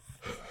photos,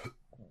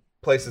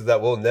 places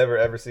that we'll never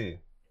ever see.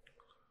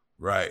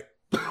 Right.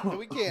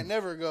 We can't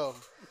never go.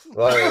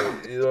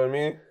 Like, you know what I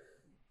mean?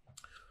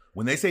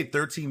 When they say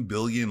 13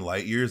 billion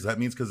light years, that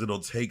means because it'll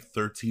take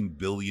 13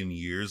 billion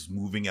years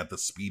moving at the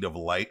speed of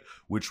light,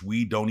 which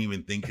we don't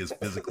even think is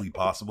physically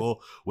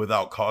possible,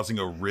 without causing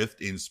a rift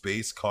in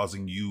space,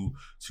 causing you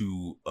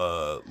to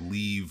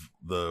leave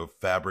the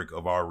fabric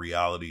of our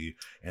reality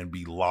and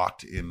be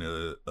locked in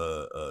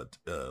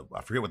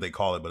I forget what they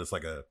call it, but it's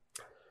like a,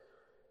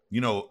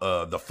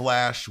 the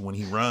Flash when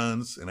he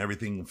runs and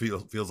everything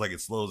feels like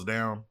it slows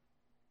down.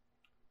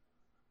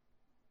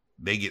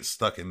 They get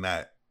stuck in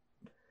that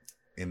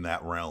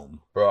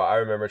realm. Bro, I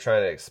remember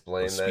trying to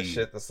explain that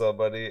shit to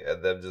somebody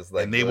and them just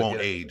like, and they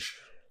won't age.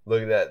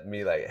 Looking at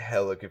me like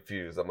hella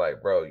confused. I'm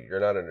like, bro,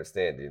 you're not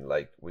understanding.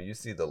 Like when you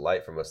see the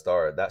light from a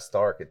star, that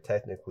star could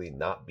technically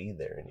not be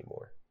there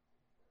anymore.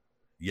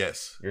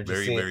 Yes, you're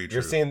very true.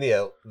 You're seeing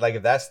like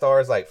if that star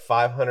is like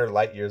 500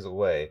 light years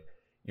away,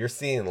 you're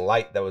seeing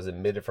light that was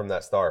emitted from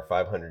that star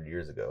 500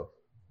 years ago.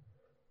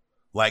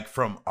 Like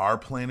from our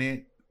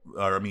planet,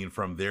 or I mean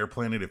from their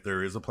planet, if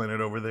there is a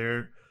planet over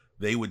there,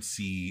 they would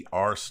see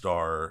our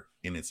star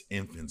in its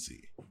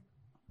infancy.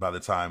 By the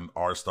time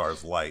our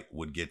star's light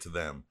would get to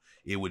them,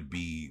 it would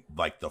be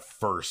like the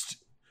first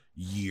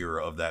year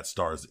of that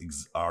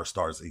our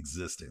star's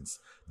existence.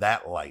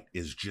 That light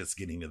is just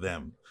getting to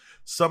them.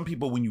 Some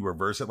people, when you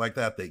reverse it like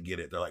that, they get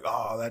it. They're like,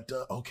 "Oh,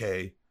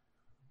 okay,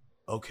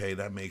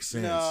 that makes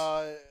sense."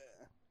 No,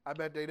 I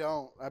bet they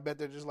don't. I bet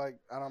they're just like,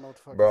 I don't know what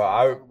the fuck. Bro,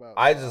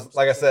 I just just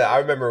like I said, I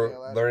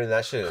remember learning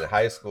that shit in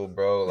high school,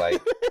 bro.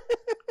 Like.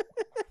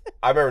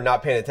 I remember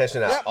not paying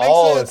attention at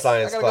all in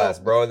science class,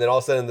 bro. And then all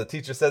of a sudden the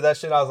teacher said that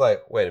shit. I was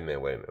like, wait a minute.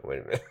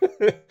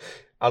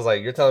 I was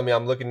like, you're telling me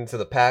I'm looking into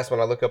the past when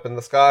I look up in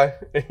the sky?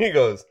 And he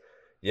goes,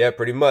 yeah,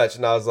 pretty much.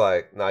 And I was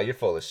like, nah, you're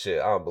full of shit.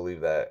 I don't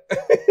believe that.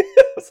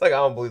 It's like, I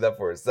don't believe that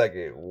for a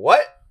second. What?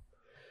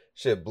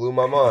 Shit blew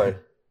my mind.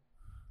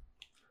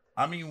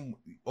 I mean,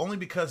 only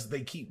because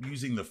they keep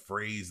using the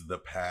phrase the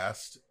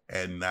past,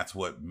 and that's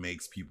what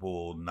makes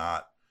people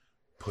not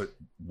put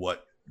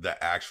what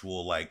the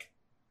actual, like,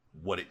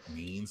 what it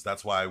means.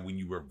 That's why when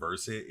you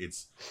reverse it,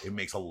 it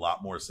makes a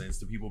lot more sense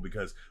to people,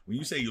 because when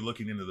you say you're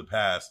looking into the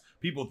past,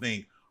 people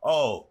think,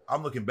 oh,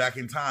 I'm looking back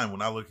in time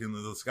when I look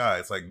into the sky.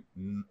 It's like,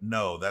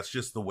 no, that's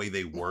just the way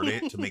they word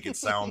it to make it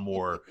sound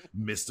more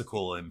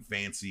mystical and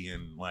fancy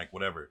and like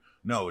whatever.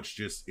 No,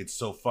 it's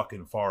so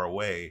fucking far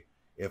away.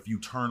 If you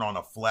turn on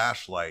a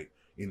flashlight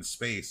in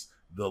space,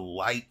 the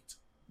light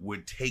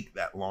would take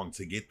that long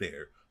to get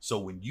there. So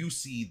when you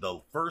see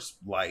the first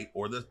light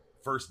or the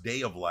first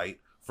day of light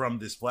from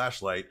this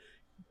flashlight,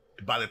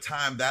 by the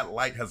time that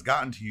light has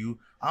gotten to you,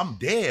 I'm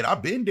dead.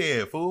 I've been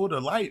dead, fool.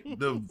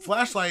 The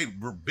flashlight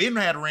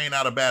ran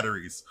out of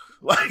batteries.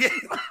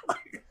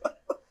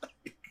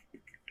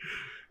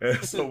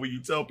 And so when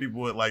you tell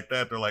people it like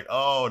that, they're like,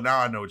 oh, now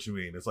I know what you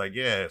mean. It's like,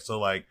 yeah. So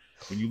like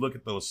when you look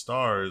at those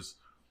stars,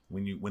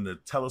 when the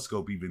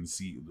telescope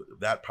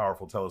that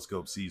powerful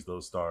telescope sees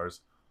those stars,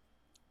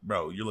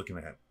 bro, you're looking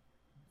at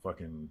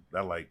fucking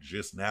that light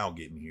just now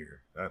getting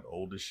here. That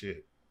old as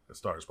shit. That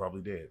star is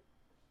probably dead.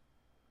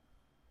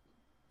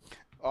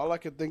 All I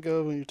could think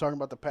of when you're talking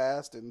about the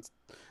past and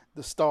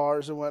the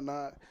stars and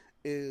whatnot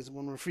is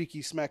when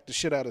Rafiki smacked the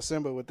shit out of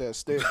Simba with that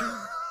stick.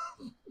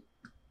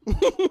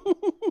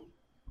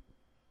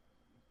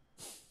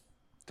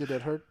 Did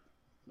that hurt?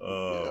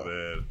 Oh,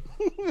 man.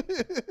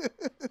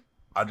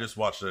 I just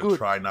watched a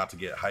Try Not to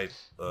Get Hype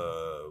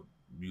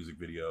music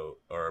video,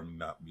 or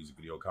not music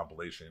video,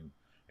 compilation,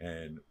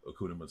 and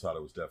Hakuna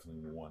Matata was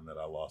definitely the one that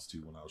I lost to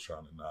when I was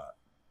trying to not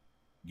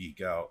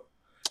geek out.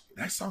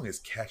 That song is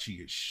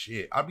catchy as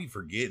shit. I be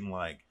forgetting,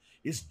 like,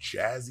 it's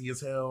jazzy as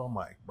hell. I'm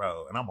like,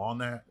 bro, and I'm on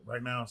that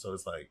right now, so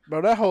it's like,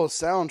 bro, that whole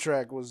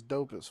soundtrack was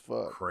dope as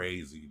fuck.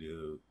 Crazy,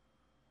 dude.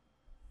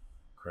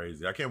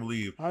 Crazy. I can't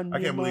believe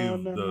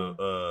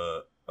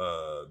the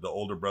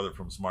older brother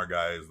from Smart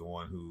Guy is the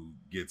one who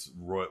gets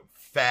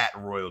fat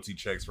royalty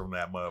checks from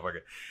that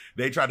motherfucker.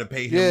 They tried to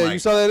pay him. Yeah, like, you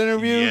saw that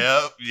interview?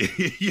 Yep.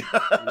 Yeah.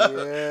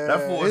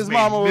 That fool has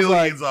made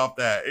millions off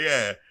that.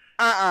 Yeah.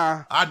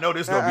 I know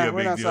this gonna be a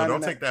big deal.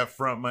 Don't take that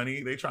front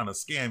money. They trying to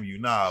scam you.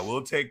 Nah,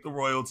 we'll take the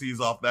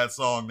royalties off that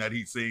song that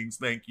he sings.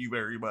 Thank you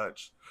very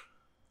much.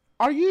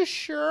 Are you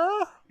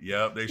sure?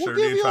 Yep, they sure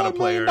did try to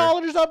play her.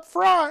 $1 million up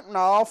front.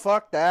 No,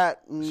 fuck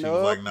that. She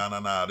was like,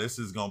 nah. This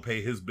is gonna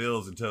pay his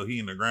bills until he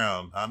in the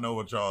ground. I know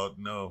what y'all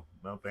know.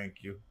 No,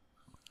 thank you.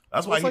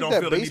 That's why he don't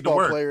feel the need to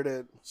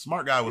work.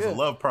 Smart Guy was a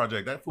love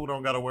project. That fool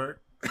don't gotta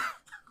work.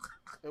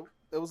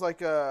 It was like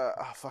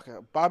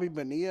Bobby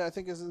Bonilla, I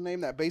think is his name,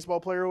 that baseball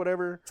player or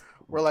whatever,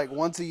 where like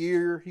once a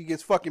year he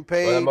gets fucking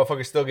paid. Well, that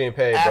motherfucker's still getting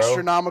paid,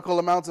 astronomical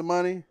amounts of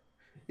money.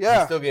 Yeah,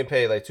 he's still getting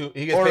paid like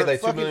he gets paid like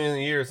 $2 million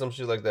a year or some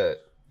shit like that.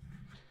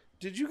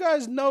 Did you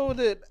guys know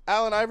that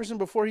Allen Iverson,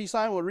 before he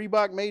signed with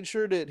Reebok, made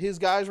sure that his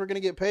guys were gonna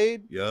get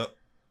paid? Yep.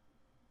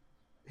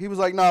 He was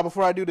like, nah,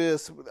 before I do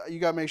this, you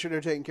gotta make sure they're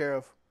taken care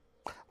of.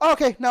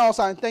 Okay, now I'll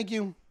sign. Thank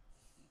you.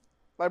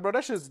 Like, bro,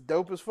 that shit's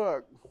dope as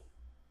fuck.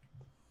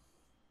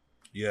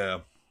 Yeah.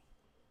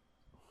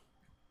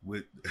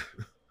 I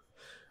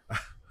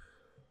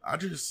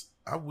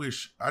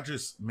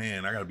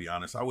gotta be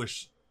honest. I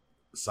wish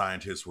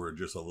scientists were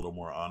just a little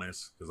more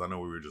honest, because I know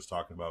we were just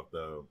talking about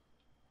the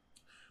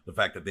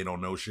fact that they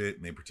don't know shit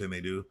and they pretend they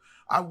do.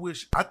 I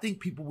think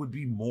people would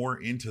be more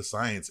into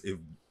science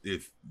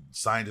if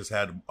scientists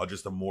had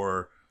just a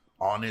more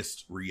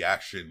honest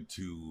reaction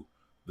to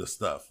the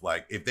stuff.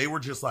 Like, if they were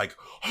just like,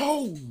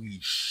 holy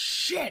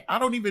shit, I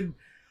don't even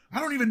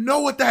know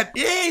what that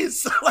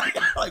is.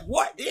 like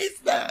what is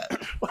that?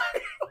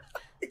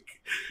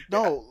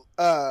 No.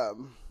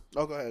 Go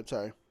ahead.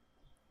 Sorry.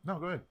 No,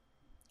 go ahead.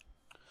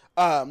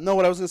 No,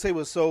 what I was gonna say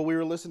was, so we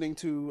were listening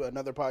to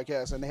another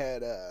podcast and they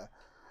had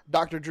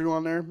Dr. Drew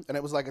on there, and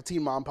it was like a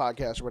Teen Mom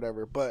podcast or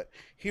whatever. But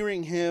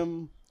hearing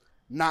him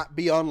not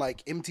be on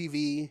like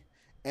MTV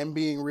and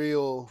being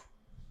real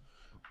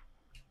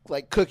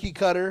like cookie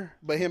cutter,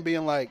 but him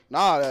being like,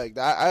 nah, like,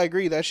 I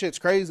agree, that shit's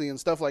crazy and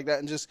stuff like that,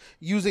 and just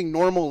using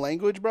normal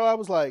language, bro, I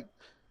was like,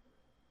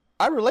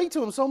 I relate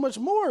to him so much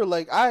more.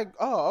 Like, I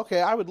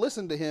would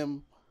listen to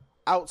him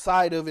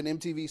outside of an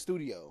MTV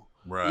studio.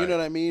 Right. You know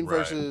what I mean? Right.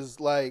 Versus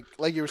like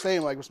you were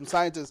saying, like with some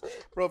scientists,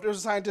 bro, if there was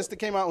a scientist that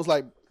came out and was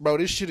like, bro,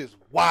 this shit is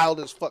wild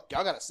as fuck.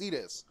 Y'all gotta see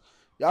this.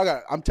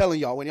 I'm telling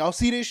y'all, when y'all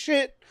see this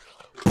shit,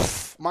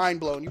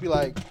 mind blown. You'd be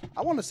like,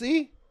 I want to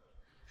see.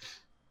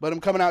 But I'm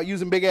coming out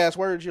using big ass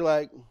words. You're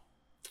like,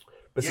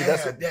 but see,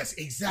 that's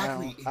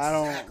exactly.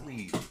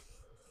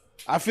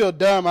 I feel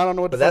dumb. I don't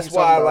know what. But that's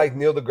why I like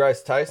Neil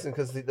deGrasse Tyson,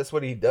 because that's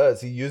what he does.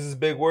 He uses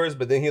big words,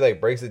 but then he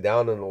like breaks it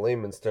down in the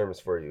layman's terms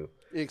for you.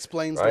 He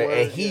explains right? the word,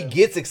 and he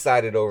gets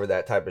excited over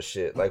that type of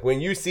shit. Like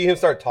when you see him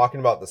start talking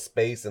about the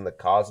space and the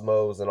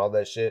cosmos and all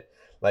that shit,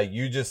 like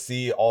you just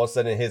see all of a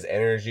sudden his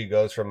energy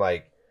goes from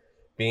like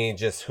being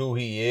just who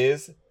he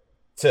is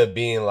to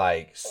being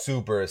like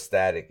super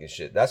ecstatic and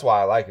shit. That's why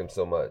I like him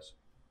so much.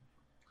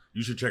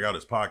 You should check out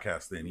his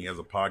podcast then. He has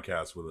a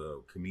podcast with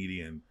a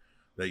comedian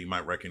that you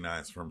might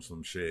recognize from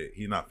some shit.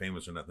 He's not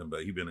famous or nothing,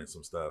 but he's been in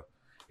some stuff.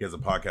 He has a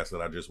podcast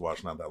that I just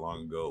watched not that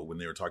long ago when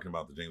they were talking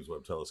about the James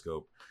Webb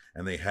Telescope,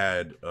 and they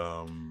had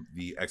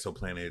the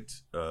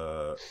exoplanet,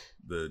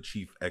 the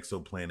chief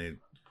exoplanet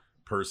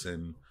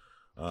person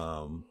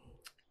on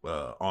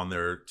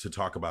there to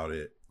talk about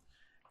it.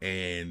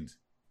 And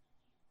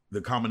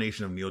the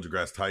combination of Neil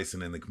deGrasse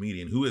Tyson and the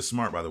comedian, who is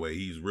smart, by the way,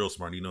 he's real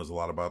smart. He knows a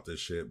lot about this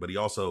shit, but he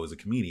also is a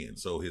comedian.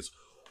 So his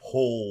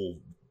whole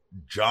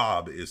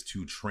job is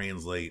to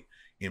translate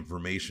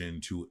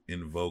information to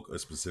invoke a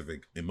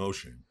specific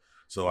emotion.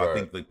 So right. I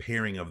think the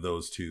pairing of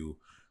those two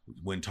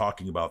when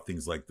talking about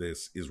things like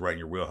this is right in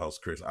your wheelhouse,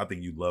 Chris. I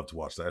think you'd love to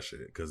watch that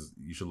shit, because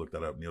you should look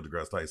that up. Neil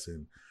deGrasse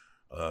Tyson,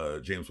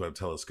 James Webb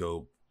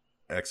Telescope,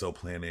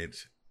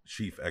 exoplanet,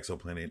 chief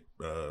exoplanet.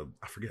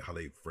 I forget how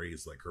they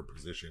phrase like her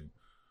position.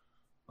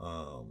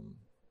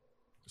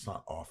 It's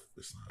not off.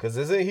 It's not, because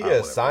isn't he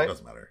a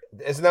scientist? Doesn't matter.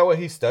 Isn't that what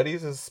he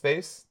studies as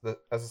space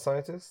as a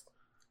scientist?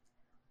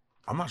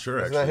 I'm not sure.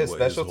 Isn't that his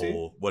specialty?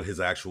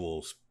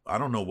 I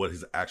don't know what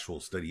his actual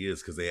study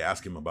is, because they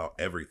ask him about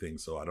everything.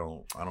 So I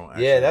don't.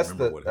 Actually yeah, that's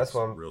remember what his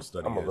real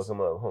study is. I'm gonna look him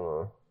up. Hold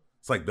on.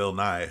 It's like Bill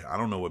Nye. I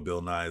don't know what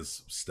Bill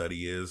Nye's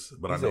study is,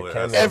 but He's I know a it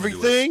has chemist. to do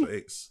with Everything?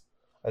 space.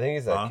 I think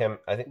he's a chem.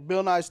 I think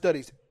Bill Nye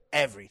studies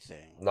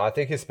everything. no. I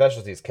think his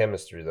specialty is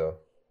chemistry, though.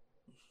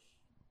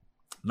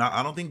 No,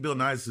 I don't think Bill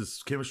Nye's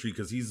is chemistry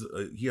because he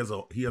has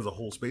a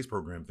whole space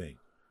program thing.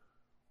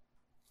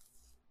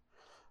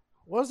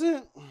 Was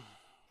it?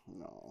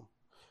 No.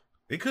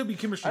 It could be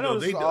chemistry I know though.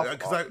 this is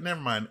off. Never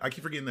mind. I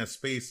keep forgetting that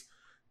space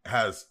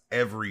has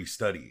every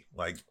study,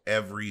 like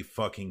every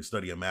fucking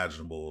study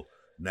imaginable.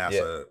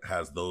 NASA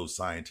has those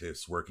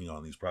scientists working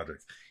on these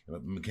projects.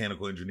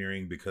 Mechanical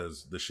engineering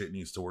because the shit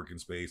needs to work in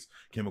space.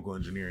 Chemical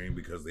engineering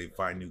because they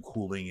find new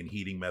cooling and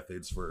heating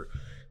methods for,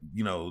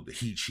 the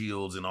heat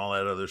shields and all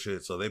that other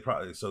shit. So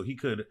he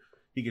could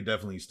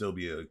definitely still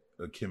be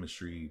a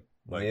chemistry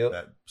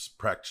that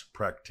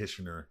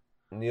practitioner.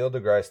 Neil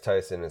deGrasse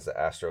Tyson is an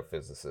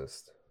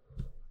astrophysicist.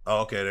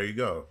 Oh, okay, there you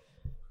go.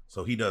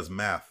 So he does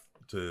math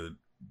to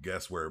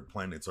guess where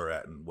planets are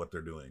at and what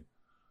they're doing.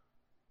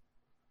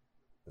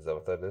 Is that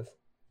what that is?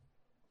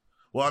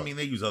 Well, I mean,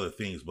 they use other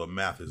things, but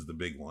math is the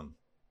big one.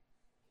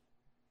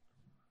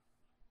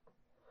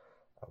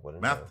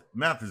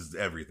 Math is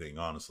everything,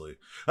 honestly.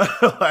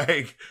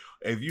 Like,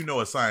 if you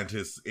know a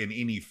scientist in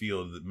any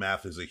field,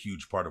 math is a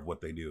huge part of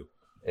what they do.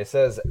 It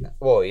says,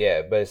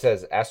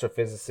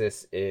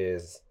 astrophysicist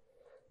is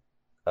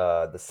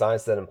the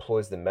science that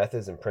employs the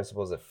methods and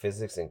principles of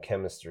physics and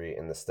chemistry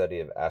in the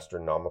study of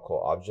astronomical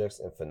objects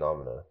and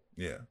phenomena.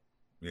 Yeah.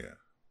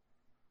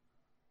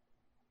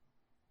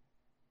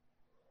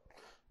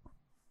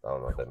 I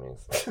don't know what that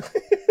means.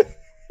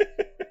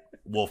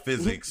 Well,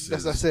 physics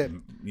As is, I said.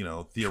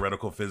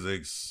 Theoretical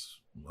physics,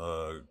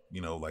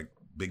 like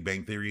Big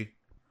Bang Theory.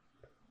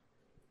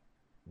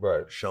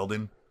 Right.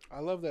 Sheldon. I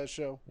love that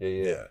show.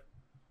 Yeah.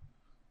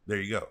 There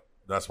you go.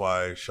 That's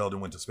why Sheldon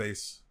went to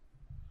space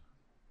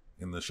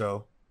in the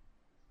show.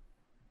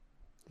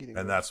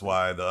 And that's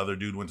why the other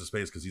dude went to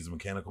space because he's a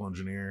mechanical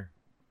engineer.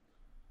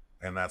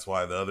 And that's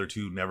why the other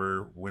two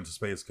never went to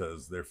space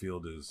because their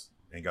field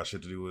ain't got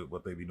shit to do with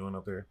what they be doing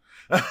up there.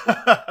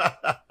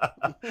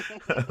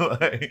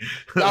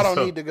 Y'all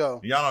don't need to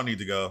go. Y'all don't need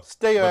to go.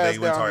 Stay your but ass they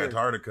went down to here.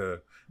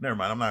 Antarctica. Never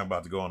mind. I'm not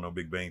about to go on no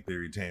Big Bang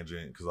Theory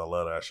tangent because I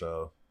love that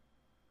show.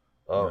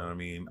 You know what I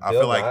mean?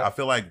 I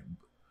feel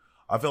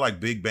like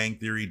Big Bang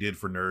Theory did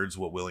for nerds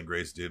what Will and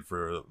Grace did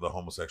for the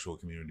homosexual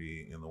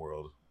community in the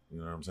world. You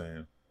know what I'm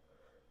saying?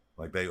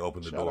 Like they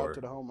opened the Shout door. out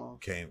to the homo.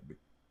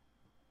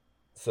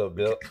 So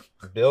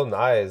Bill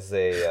Nye is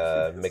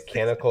a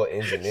mechanical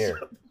engineer.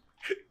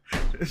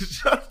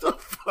 Shut the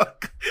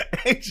fuck,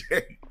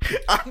 AJ.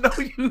 I know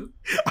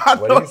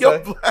your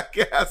black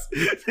ass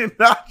did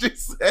not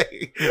just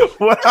say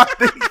what I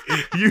think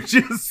you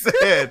just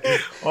said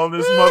on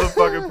this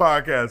motherfucking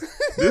podcast.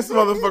 This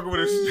motherfucker with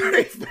a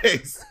straight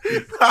face.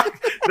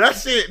 That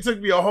shit took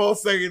me a whole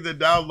second to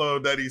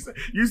download that he said.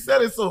 You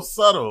said it so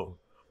subtle.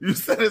 Yeah.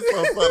 Shout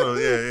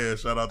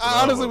out to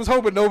I honestly was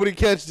hoping nobody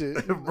catched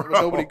it. Bro, but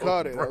nobody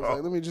caught it. I was bro.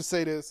 like, let me just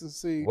say this and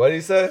see. What did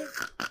he say?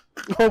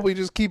 Hope we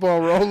just keep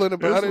on rolling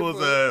about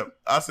it.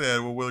 I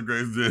said what Will and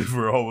Grace did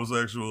for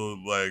homosexual,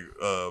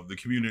 the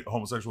community,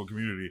 homosexual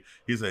community.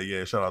 He said,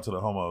 "Yeah, shout out to the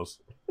homos."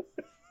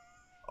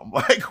 I'm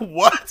like,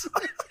 what?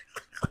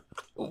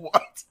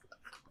 What,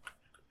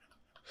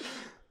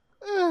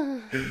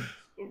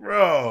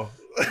 bro?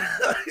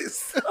 It's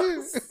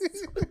so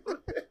stupid.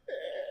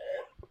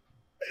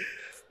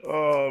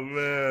 Oh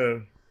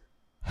man!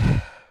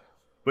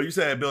 But you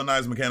said Bill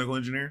Nye's a mechanical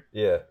engineer?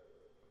 Yeah.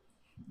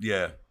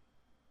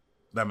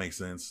 That makes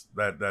sense.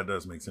 That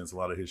does make sense. A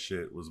lot of his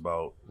shit was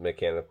about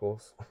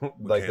Mechanicals.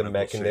 Like the Mechanical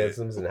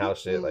mechanisms and how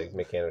shit like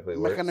mechanically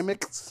works.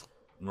 Mechanics.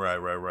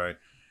 right.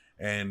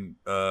 And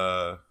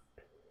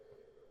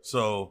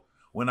so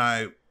when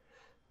I'm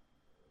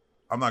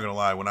not gonna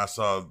lie, when I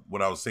saw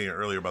what I was saying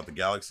earlier about the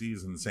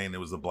galaxies and saying it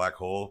was a black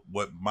hole,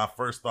 what my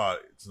first thought,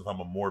 since I'm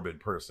a morbid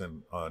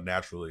person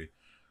naturally,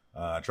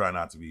 I try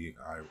not to be.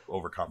 I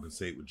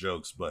overcompensate with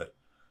jokes, but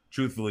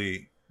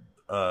truthfully,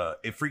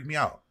 it freaked me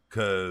out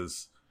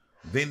because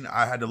then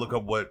I had to look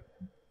up what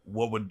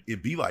would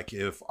it be like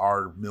if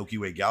our Milky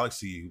Way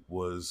galaxy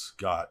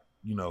got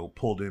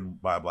pulled in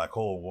by a black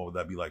hole. What would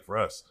that be like for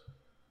us?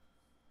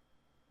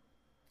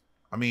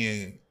 I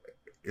mean,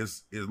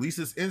 it's at least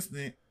it's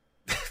instant.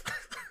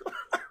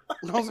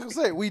 I was gonna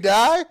say, we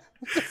die?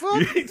 What the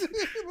fuck?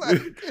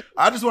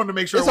 I just wanted to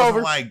make sure it It's wasn't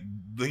over. like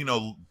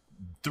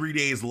 3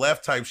 days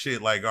left type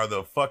shit. Like, are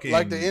the fucking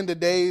Like the end of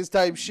days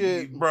type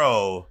shit.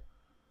 bro?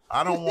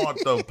 I don't want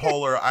the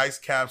polar ice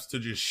caps to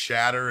just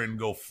shatter and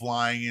go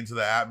flying into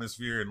the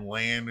atmosphere and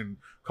land and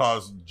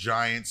cause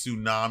giant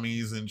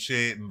tsunamis and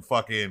shit and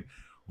fucking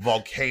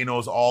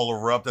volcanoes all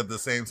erupt at the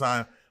same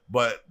time.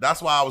 But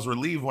that's why I was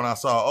relieved when I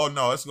saw, oh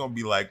no, it's gonna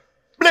be like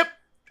blip.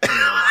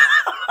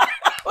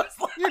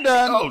 You're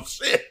done. Oh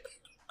shit.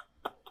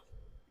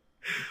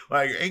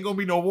 Like, ain't gonna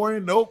be no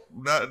warning. Nope.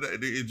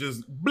 It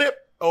just blip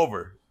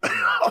over.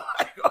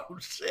 Like, oh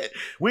shit.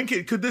 When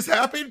could this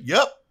happen?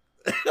 Yep.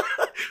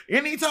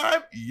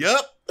 Anytime?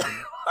 Yep.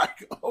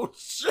 Like, oh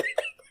shit.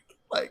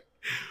 Like,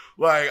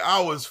 Like,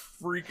 I was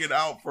freaking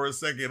out for a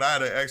second. I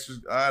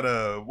had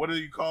a, what do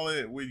you call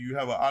it when you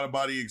have an out of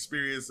body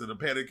experience and a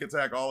panic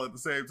attack all at the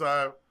same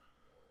time?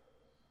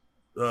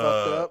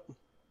 Fucked up.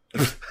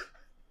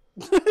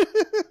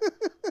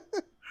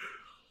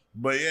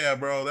 But yeah,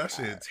 bro, that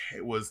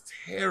shit was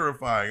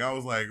terrifying. I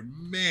was like,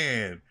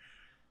 man.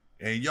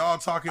 And y'all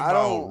talking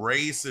about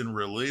race and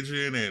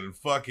religion and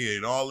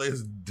fucking all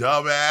this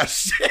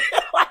dumbass shit.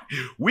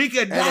 We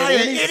could die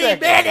at any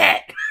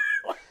minute.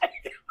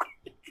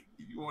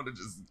 You want to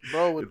just...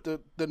 Bro, with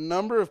the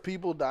number of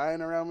people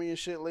dying around me and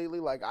shit lately,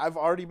 like, I've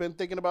already been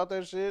thinking about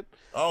that shit.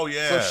 Oh,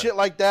 yeah. So shit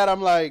like that,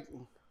 I'm like...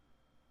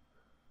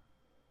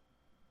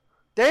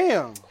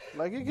 Damn.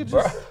 Like, it could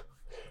just...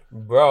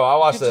 Bro, I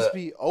watched just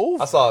be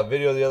over. I saw a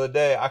video the other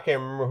day. I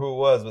can't remember who it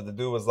was, but the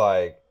dude was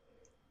like...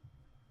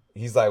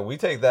 He's like, we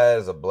take that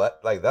as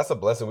that's a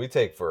blessing we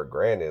take for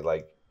granted.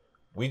 Like,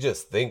 we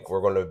just think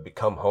we're going to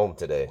come home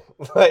today.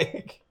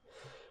 like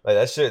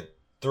that shit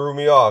threw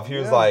me off. He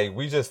was like,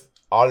 we just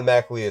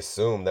automatically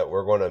assume that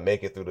we're going to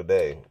make it through the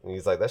day. And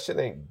he's like, that shit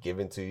ain't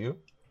given to you.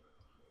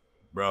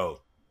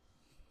 Bro.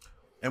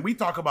 And we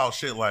talk about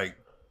shit like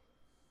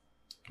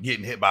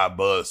getting hit by a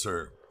bus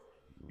or,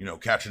 you know,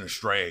 catching a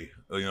stray,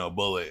 or, you know, a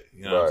bullet.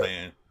 You know what I'm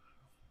saying?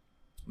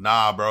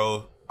 Nah,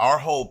 bro. Our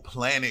whole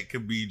planet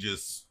could be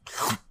just...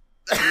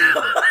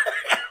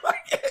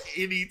 like at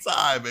any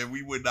time, and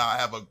we would not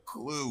have a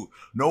clue.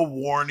 No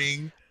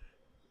warning.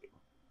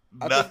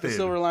 Nothing. I think the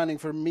silver lining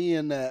for me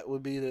in that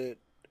would be that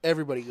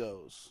everybody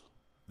goes.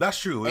 That's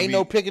true. Ain't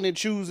no picking and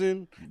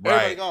choosing. Right.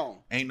 Everybody gone.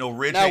 Ain't no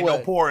rich, ain't no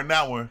poor in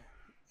that one.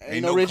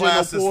 Ain't no rich,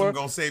 class system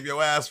gonna save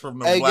your ass from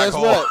the black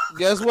hole.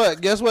 Guess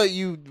what?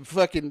 You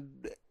fucking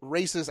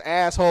racist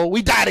asshole.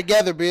 We die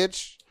together,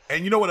 bitch.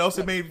 And you know what else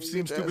it made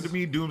seem stupid to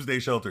me? Doomsday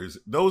shelters.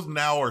 Those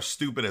now are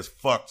stupid as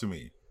fuck to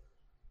me.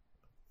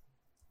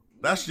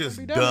 That's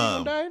just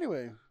dumb. Die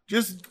anyway.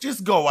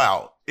 Just go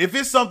out. If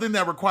it's something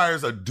that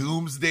requires a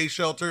doomsday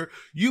shelter,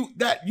 you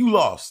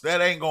lost.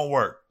 That ain't gonna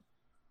work.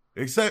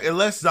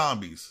 Unless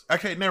zombies.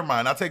 Okay, never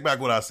mind. I take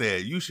back what I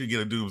said. You should get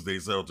a doomsday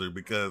shelter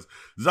because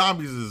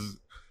zombies is,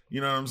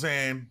 you know what I'm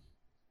saying?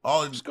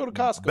 Just go to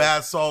Costco.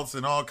 Bath salts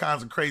and all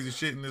kinds of crazy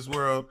shit in this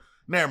world.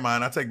 Never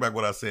mind. I take back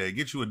what I said.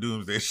 Get you a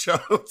doomsday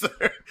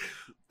shelter.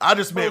 I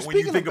just meant when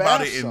you think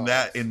about it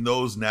at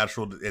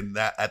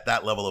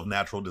that level of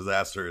natural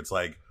disaster, it's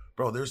like,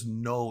 bro,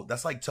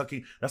 that's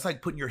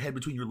like putting your head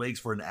between your legs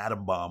for an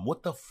atom bomb.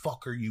 What the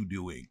fuck are you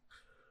doing?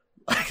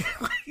 Like,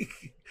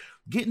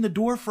 get in the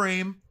door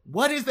frame.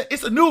 What is that?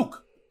 It's a nuke.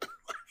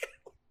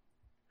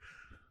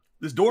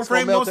 This door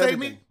frame don't save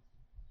me?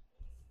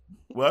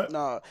 What?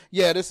 No.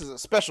 Yeah, this is a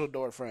special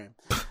door frame.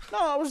 No,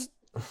 I was...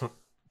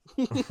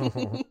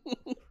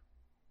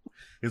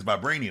 It's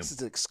vibranium. This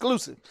is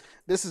exclusive.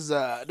 This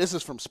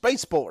is from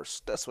Space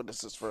Force. That's what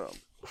this is from.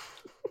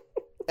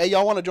 Hey,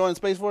 y'all want to join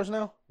Space Force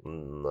now?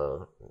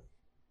 No.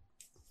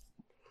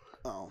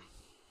 Oh.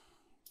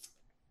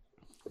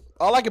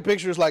 All I can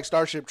picture is like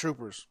Starship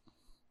Troopers.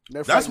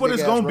 That's what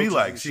it's gonna be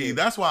like. See,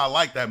 that's why I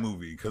like that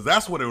movie, because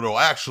that's what it'll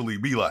actually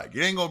be like.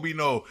 It ain't gonna be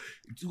no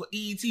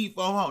E.T.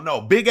 phone home.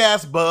 No, big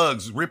ass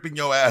bugs ripping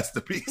your ass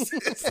to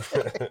pieces.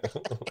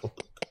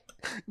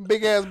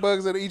 Big ass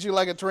bugs that'll eat you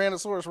like a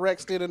Tyrannosaurus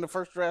Rex did in the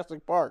first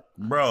Jurassic Park.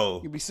 Bro.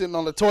 You'll be sitting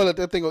on the toilet,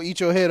 that thing will eat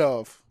your head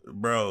off.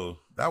 Bro,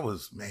 that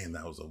was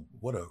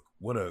what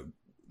a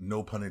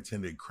no pun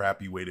intended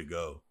crappy way to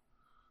go.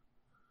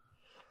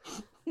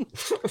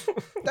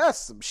 That's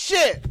some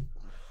shit.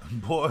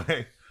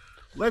 Boy,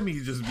 let me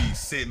just be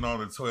sitting on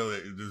the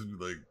toilet and just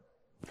be like,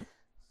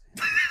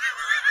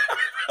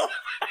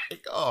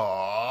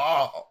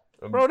 oh.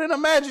 Bro, then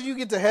imagine you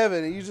get to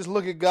heaven and you just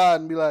look at God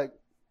and be like,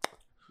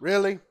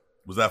 really?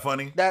 Was that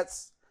funny? So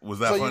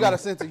funny? You got a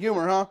sense of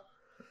humor, huh?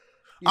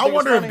 I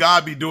wonder if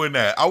God be doing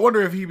that. I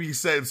wonder if he be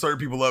setting certain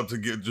people up to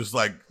get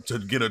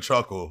a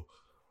chuckle.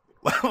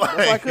 That's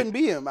why I couldn't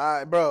be him.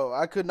 I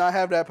could not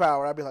have that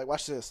power. I'd be like,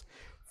 watch this.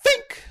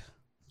 Think.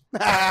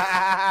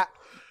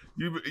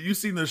 You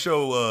seen the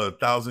show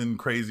 1,000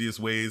 Craziest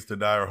Ways to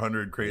Die or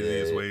 100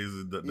 Craziest Ways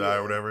to Die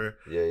or whatever?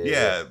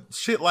 Yeah.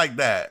 Shit like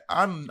that.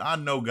 I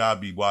know God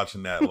be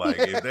watching that. Like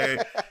if they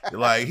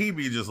like he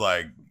be just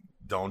like,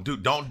 don't.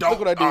 Look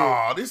what I did.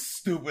 Oh, this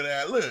stupid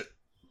ass. Look.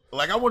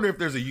 Like, I wonder if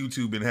there's a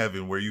YouTube in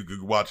heaven where you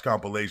could watch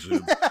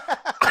compilations.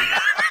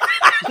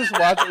 Just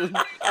watch it.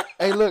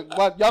 Hey, look.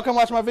 Y'all come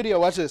watch my video.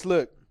 Watch this.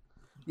 Look.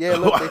 Yeah,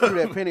 look. They threw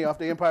that penny off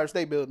the Empire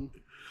State Building.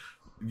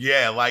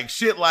 Yeah, like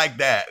shit like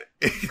that.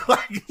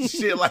 Like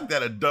shit like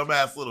that, a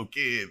dumbass little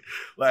kid.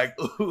 Like,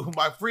 ooh,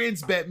 my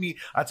friends bet me.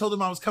 I told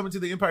them I was coming to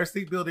the Empire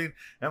State Building,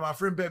 and my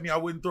friend bet me I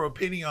wouldn't throw a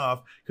penny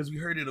off because we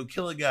heard it'll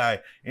kill a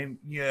guy. And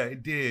yeah,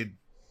 it did.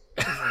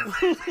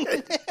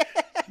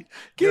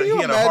 He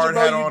had a hard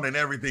hat on and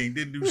everything.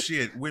 Didn't do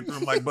shit. Went through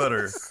him like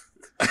butter.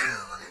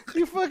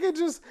 You fucking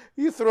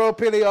you throw a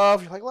penny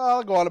off. You're like, well,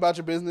 I'll go on about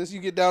your business. You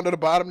get down to the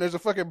bottom. There's a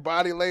fucking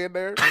body laying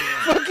there.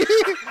 Fucking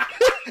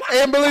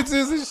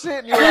ambulances and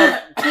shit. And you're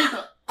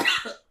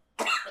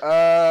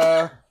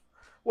like,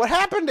 what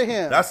happened to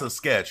him? That's a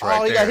sketch right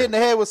there. He got hit in the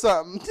head with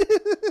something.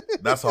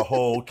 That's a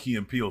whole Key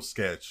and Peele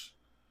sketch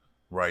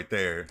right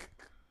there.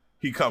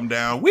 He come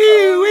down, wee,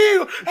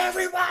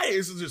 everybody.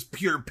 It's just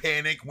pure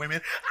panic.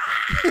 Women,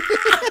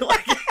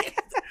 like,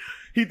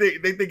 they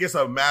think it's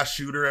a mass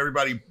shooter.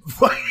 Everybody,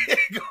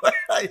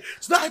 like,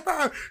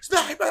 sniper.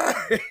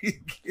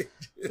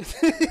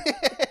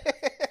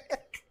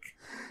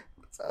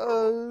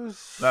 Oh,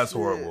 shit. That's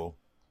horrible.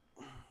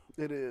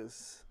 It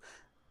is.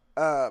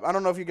 I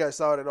don't know if you guys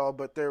saw it at all,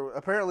 but there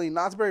apparently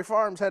Knott's Berry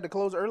Farms had to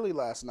close early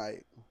last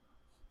night.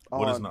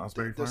 What is Knott's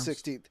Berry Farms? The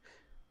 16th.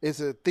 It's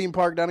a theme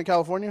park down in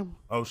California.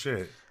 Oh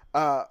shit.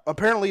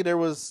 Apparently there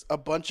was a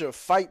bunch of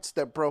fights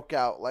that broke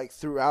out like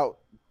throughout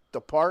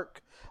the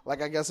park. Like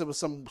I guess it was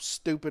some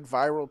stupid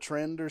viral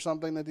trend or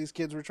something that these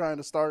kids were trying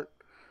to start.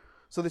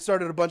 So they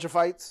started a bunch of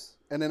fights,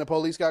 and then the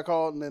police got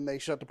called, and then they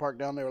shut the park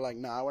down. They were like,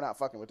 "Nah, we're not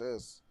fucking with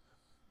this.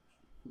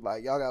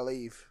 Like y'all gotta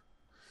leave."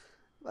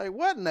 Like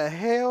what in the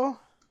hell?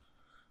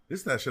 This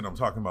is that shit I'm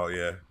talking about.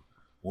 Yeah.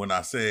 When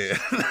I said,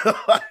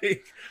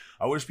 like,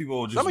 I wish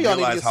people would just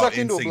realize how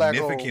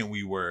insignificant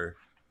we were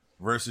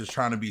versus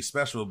trying to be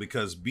special,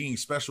 because being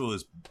special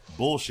is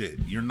bullshit.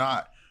 You're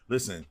not.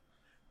 Listen,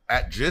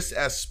 at just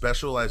as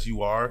special as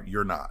you are,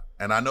 you're not.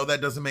 And I know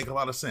that doesn't make a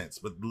lot of sense,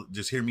 but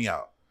just hear me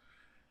out.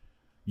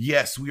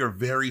 Yes, we are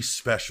very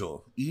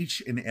special.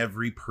 Each and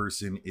every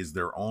person is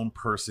their own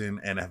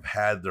person and have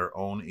had their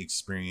own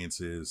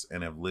experiences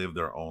and have lived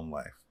their own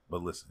life.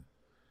 But listen,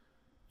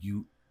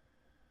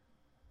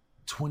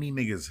 20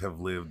 niggas have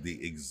lived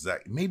the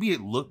exact, maybe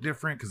it looked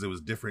different because it was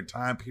different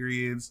time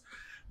periods.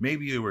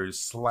 Maybe it were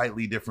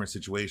slightly different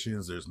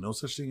situations. There's no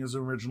such thing as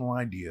an original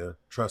idea.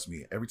 Trust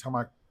me, every time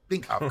I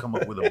think I've come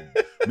up with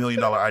 $1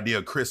 million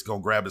idea, Chris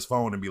gonna grab his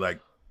phone and be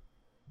like,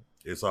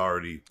 it's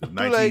already in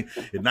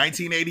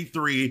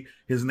 1983.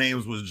 His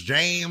name was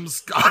James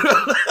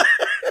Scott.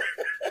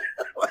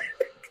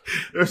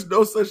 There's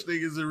no such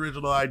thing as an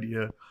original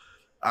idea.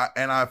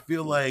 And I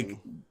feel like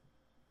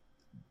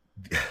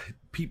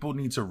people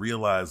need to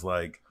realize,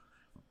 like,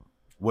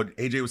 what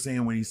AJ was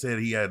saying when he said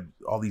he had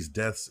all these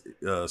deaths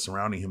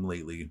surrounding him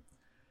lately,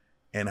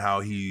 and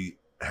how he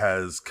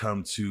has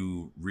come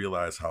to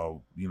realize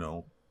how,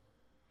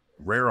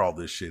 rare all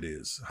this shit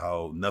is,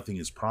 how nothing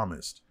is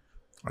promised.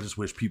 I just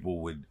wish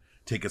people would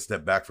take a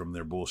step back from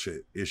their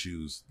bullshit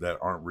issues that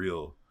aren't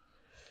real,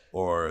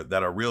 or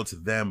that are real to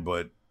them,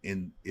 but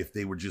if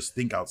they would just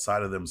think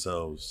outside of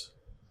themselves,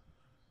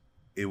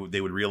 they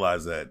would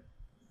realize that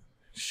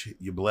shit,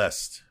 you're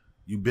blessed.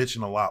 You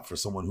bitching a lot for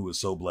someone who is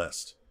so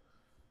blessed.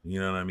 You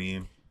know what I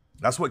mean?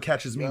 That's what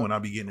catches me when I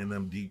be getting in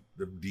them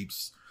deep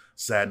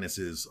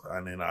sadnesses,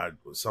 and then I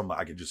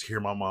can just hear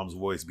my mom's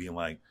voice being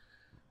like,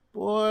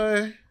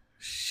 "Boy,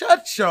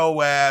 shut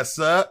your ass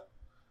up.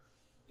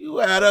 You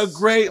had a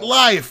great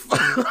life."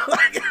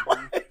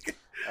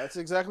 That's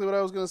exactly what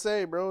I was gonna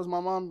say, bro. Is my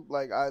mom,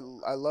 like, I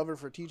love her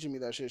for teaching me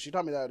that shit. She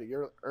taught me that at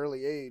an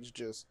early age.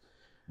 Just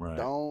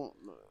don't.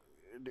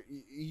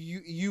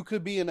 You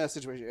could be in that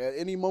situation at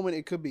any moment.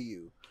 It could be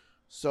you.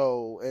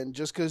 So, and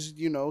just because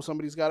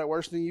somebody's got it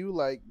worse than you,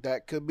 like,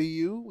 that could be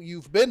you.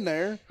 You've been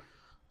there,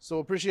 so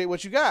appreciate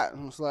what you got.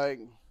 And it's like,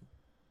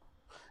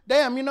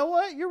 damn, you know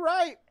what? You're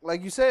right.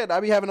 Like you said, I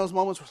be having those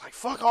moments where it's like,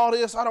 fuck all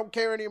this. I don't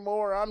care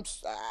anymore.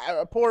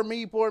 Poor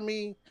me.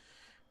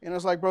 And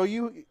it's like, bro,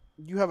 you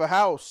have a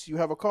house, you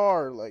have a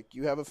car, like,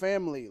 you have a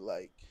family,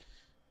 like,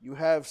 you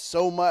have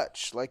so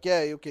much. Like,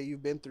 yeah, okay,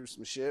 you've been through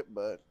some shit,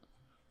 but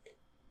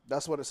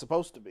that's what it's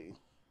supposed to be.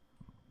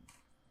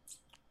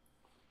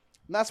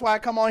 And that's why I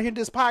come on here to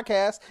this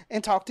podcast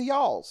and talk to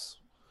y'alls,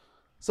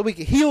 so we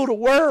can heal the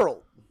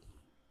world.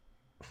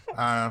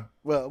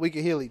 Well, we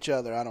can heal each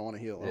other. I don't want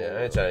to heal. Yeah,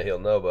 I ain't trying to heal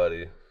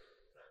nobody.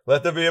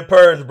 Let there be a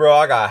purge, bro.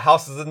 I got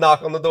houses to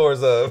knock on the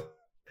doors of.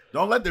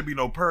 Don't let there be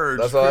no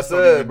purge. That's what I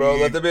said, bro.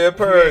 Let there be a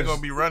purge. You ain't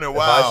gonna be running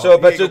wild. If I show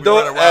up at your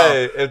door,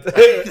 hey, if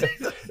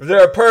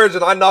there's a purge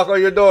and I knock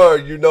on your door,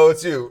 you know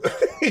it's you.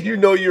 You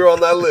know you're on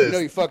that list. You know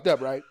you fucked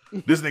up, right?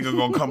 This nigga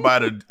gonna come by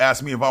to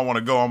ask me if I want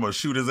to go. I'm gonna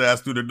shoot his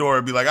ass through the door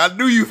and be like, I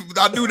knew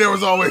there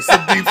was always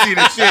some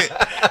deep-seated shit.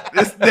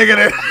 This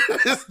nigga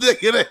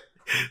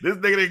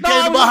that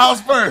came to my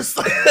house first.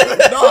 No.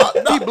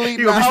 He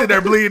gonna be sitting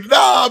there bleeding.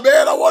 Nah,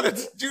 man, I wanted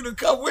you to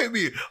come with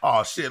me.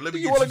 Oh shit, let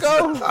me get you to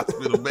the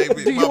hospital,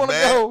 baby. Do you want to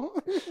go?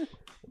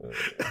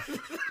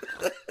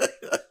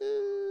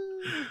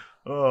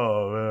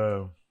 Oh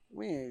man,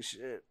 we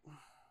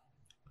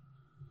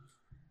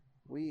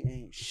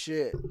ain't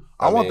shit.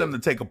 I want them to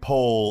take a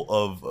poll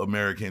of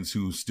Americans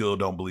who still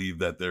don't believe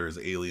that there is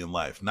alien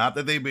life. Not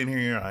that they've been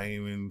here. I ain't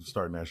even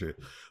starting that shit.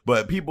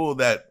 But people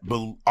that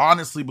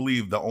honestly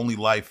believe the only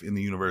life in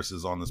the universe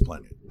is on this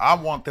planet. I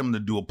want them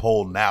to do a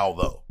poll now,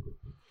 though.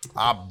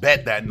 I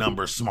bet that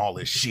number's small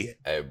as shit.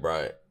 Hey,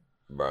 Brian.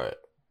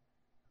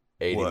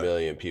 80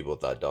 million people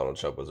thought Donald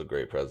Trump was a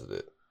great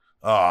president.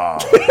 Oh.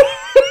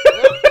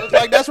 Looks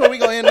like that's where we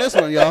gonna end this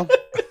one, y'all.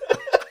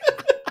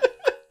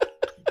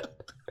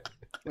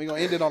 We're going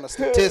to end it on a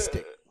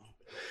statistic.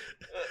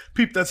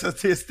 Peep the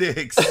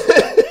statistics.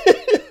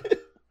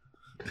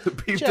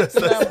 Peep the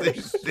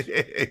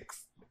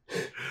statistics.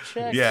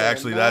 Check Yeah, the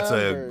actually,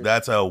 numbers.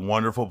 that's a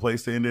wonderful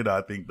place to end it.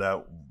 I think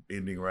that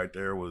ending right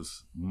there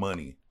was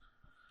money.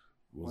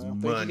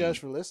 Thank you guys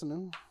for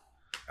listening.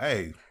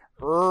 Hey,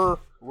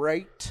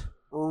 Rate,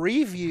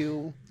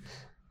 review,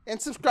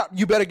 and subscribe.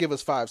 You better give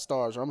us 5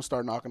 stars, or I'm gonna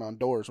start knocking on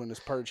doors when this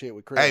purge hit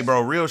with Chris. hey,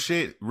 bro, real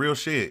shit.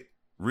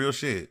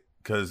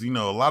 Because a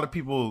lot of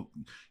people,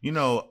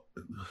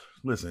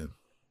 listen.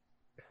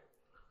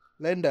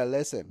 Linda,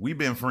 listen. We've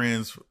been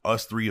friends.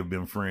 Us three have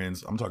been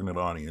friends. I'm talking to the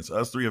audience.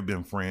 Us three have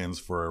been friends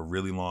for a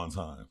really long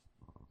time.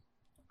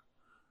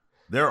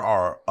 There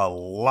are a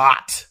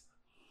lot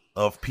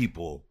of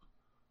people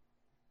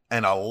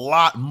and a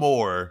lot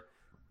more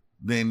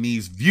than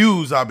these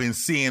views I've been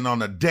seeing on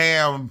the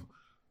damn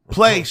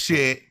play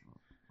shit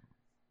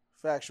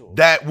Factual.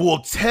 that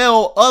will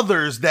tell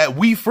others that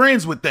we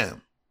friends with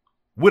them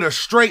with a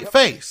straight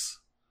face.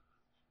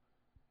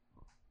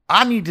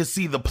 I need to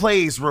see the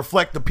plays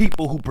reflect the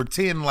people who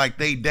pretend like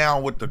they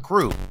down with the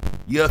crew.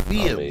 You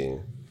feel me?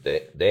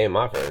 They ain't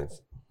my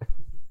friends.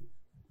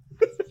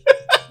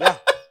 Yeah.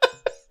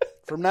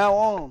 From now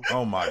on.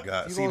 Oh my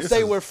God. If you're going to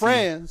say we're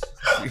friends,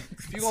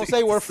 if you're going to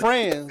say we're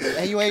friends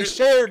and you ain't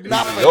shared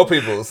nothing. Your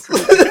peoples.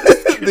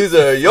 These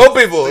are your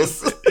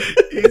peoples.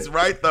 He's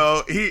right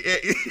though.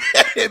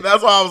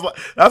 That's why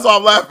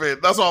I'm laughing.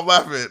 That's why I'm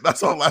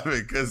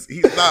laughing because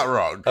he's not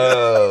wrong.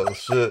 Oh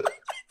shit.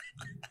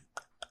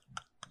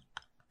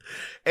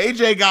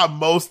 AJ got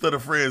most of the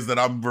friends that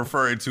I'm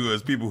referring to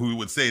as people who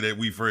would say that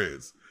we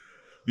friends.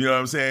 You know what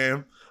I'm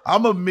saying?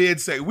 I'm a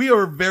say we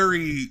are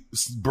very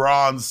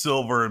bronze,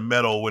 silver, and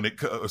metal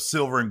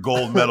silver and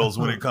gold medals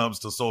when it comes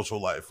to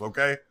social life.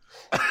 Okay,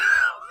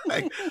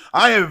 like,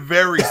 I am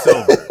very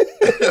silver,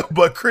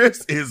 but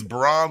Chris is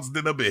bronzed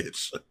in a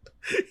bitch.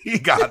 He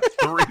got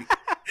 3.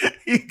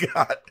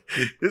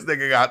 This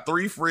nigga got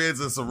 3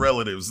 friends and some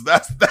relatives.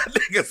 That's that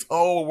nigga's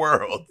whole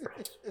world.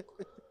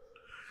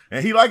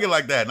 And he like it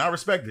like that, and I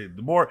respect it.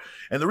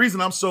 The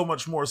reason I'm so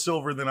much more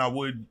silver than I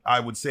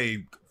would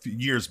say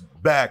years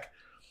back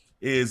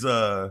is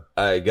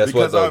guess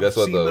what though? Guess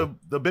what though?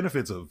 The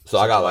benefits of. So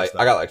I got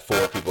like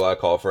 4 people I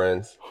call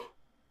friends.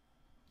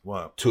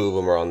 What? 2 of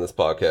them are on this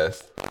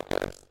podcast.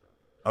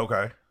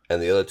 Okay.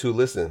 And the other 2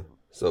 listen.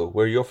 So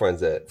where are your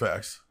friends at?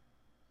 Facts.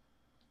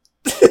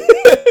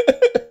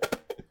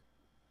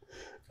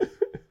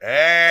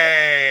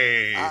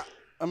 Hey. I got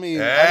something to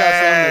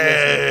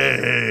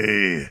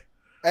listen.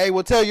 Hey,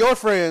 well, tell your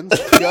friends,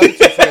 the other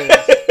 2 friends,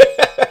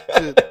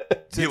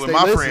 get with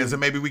my friends, and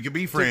maybe we can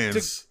be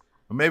friends.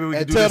 Maybe we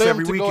can do this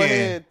every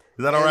weekend.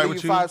 Is that all right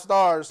with you? 5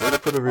 stars on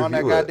that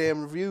at?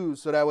 goddamn review,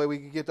 so that way we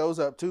can get those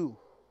up too.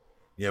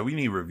 Yeah, we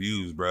need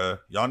reviews, bruh.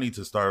 Y'all need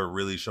to start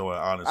really showing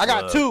honest. I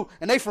got 2,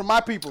 and they from my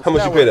people. How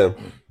much you pay them?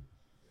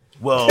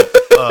 Well,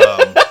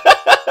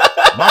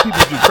 my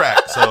people do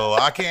crack, so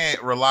I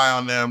can't rely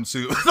on them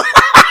to.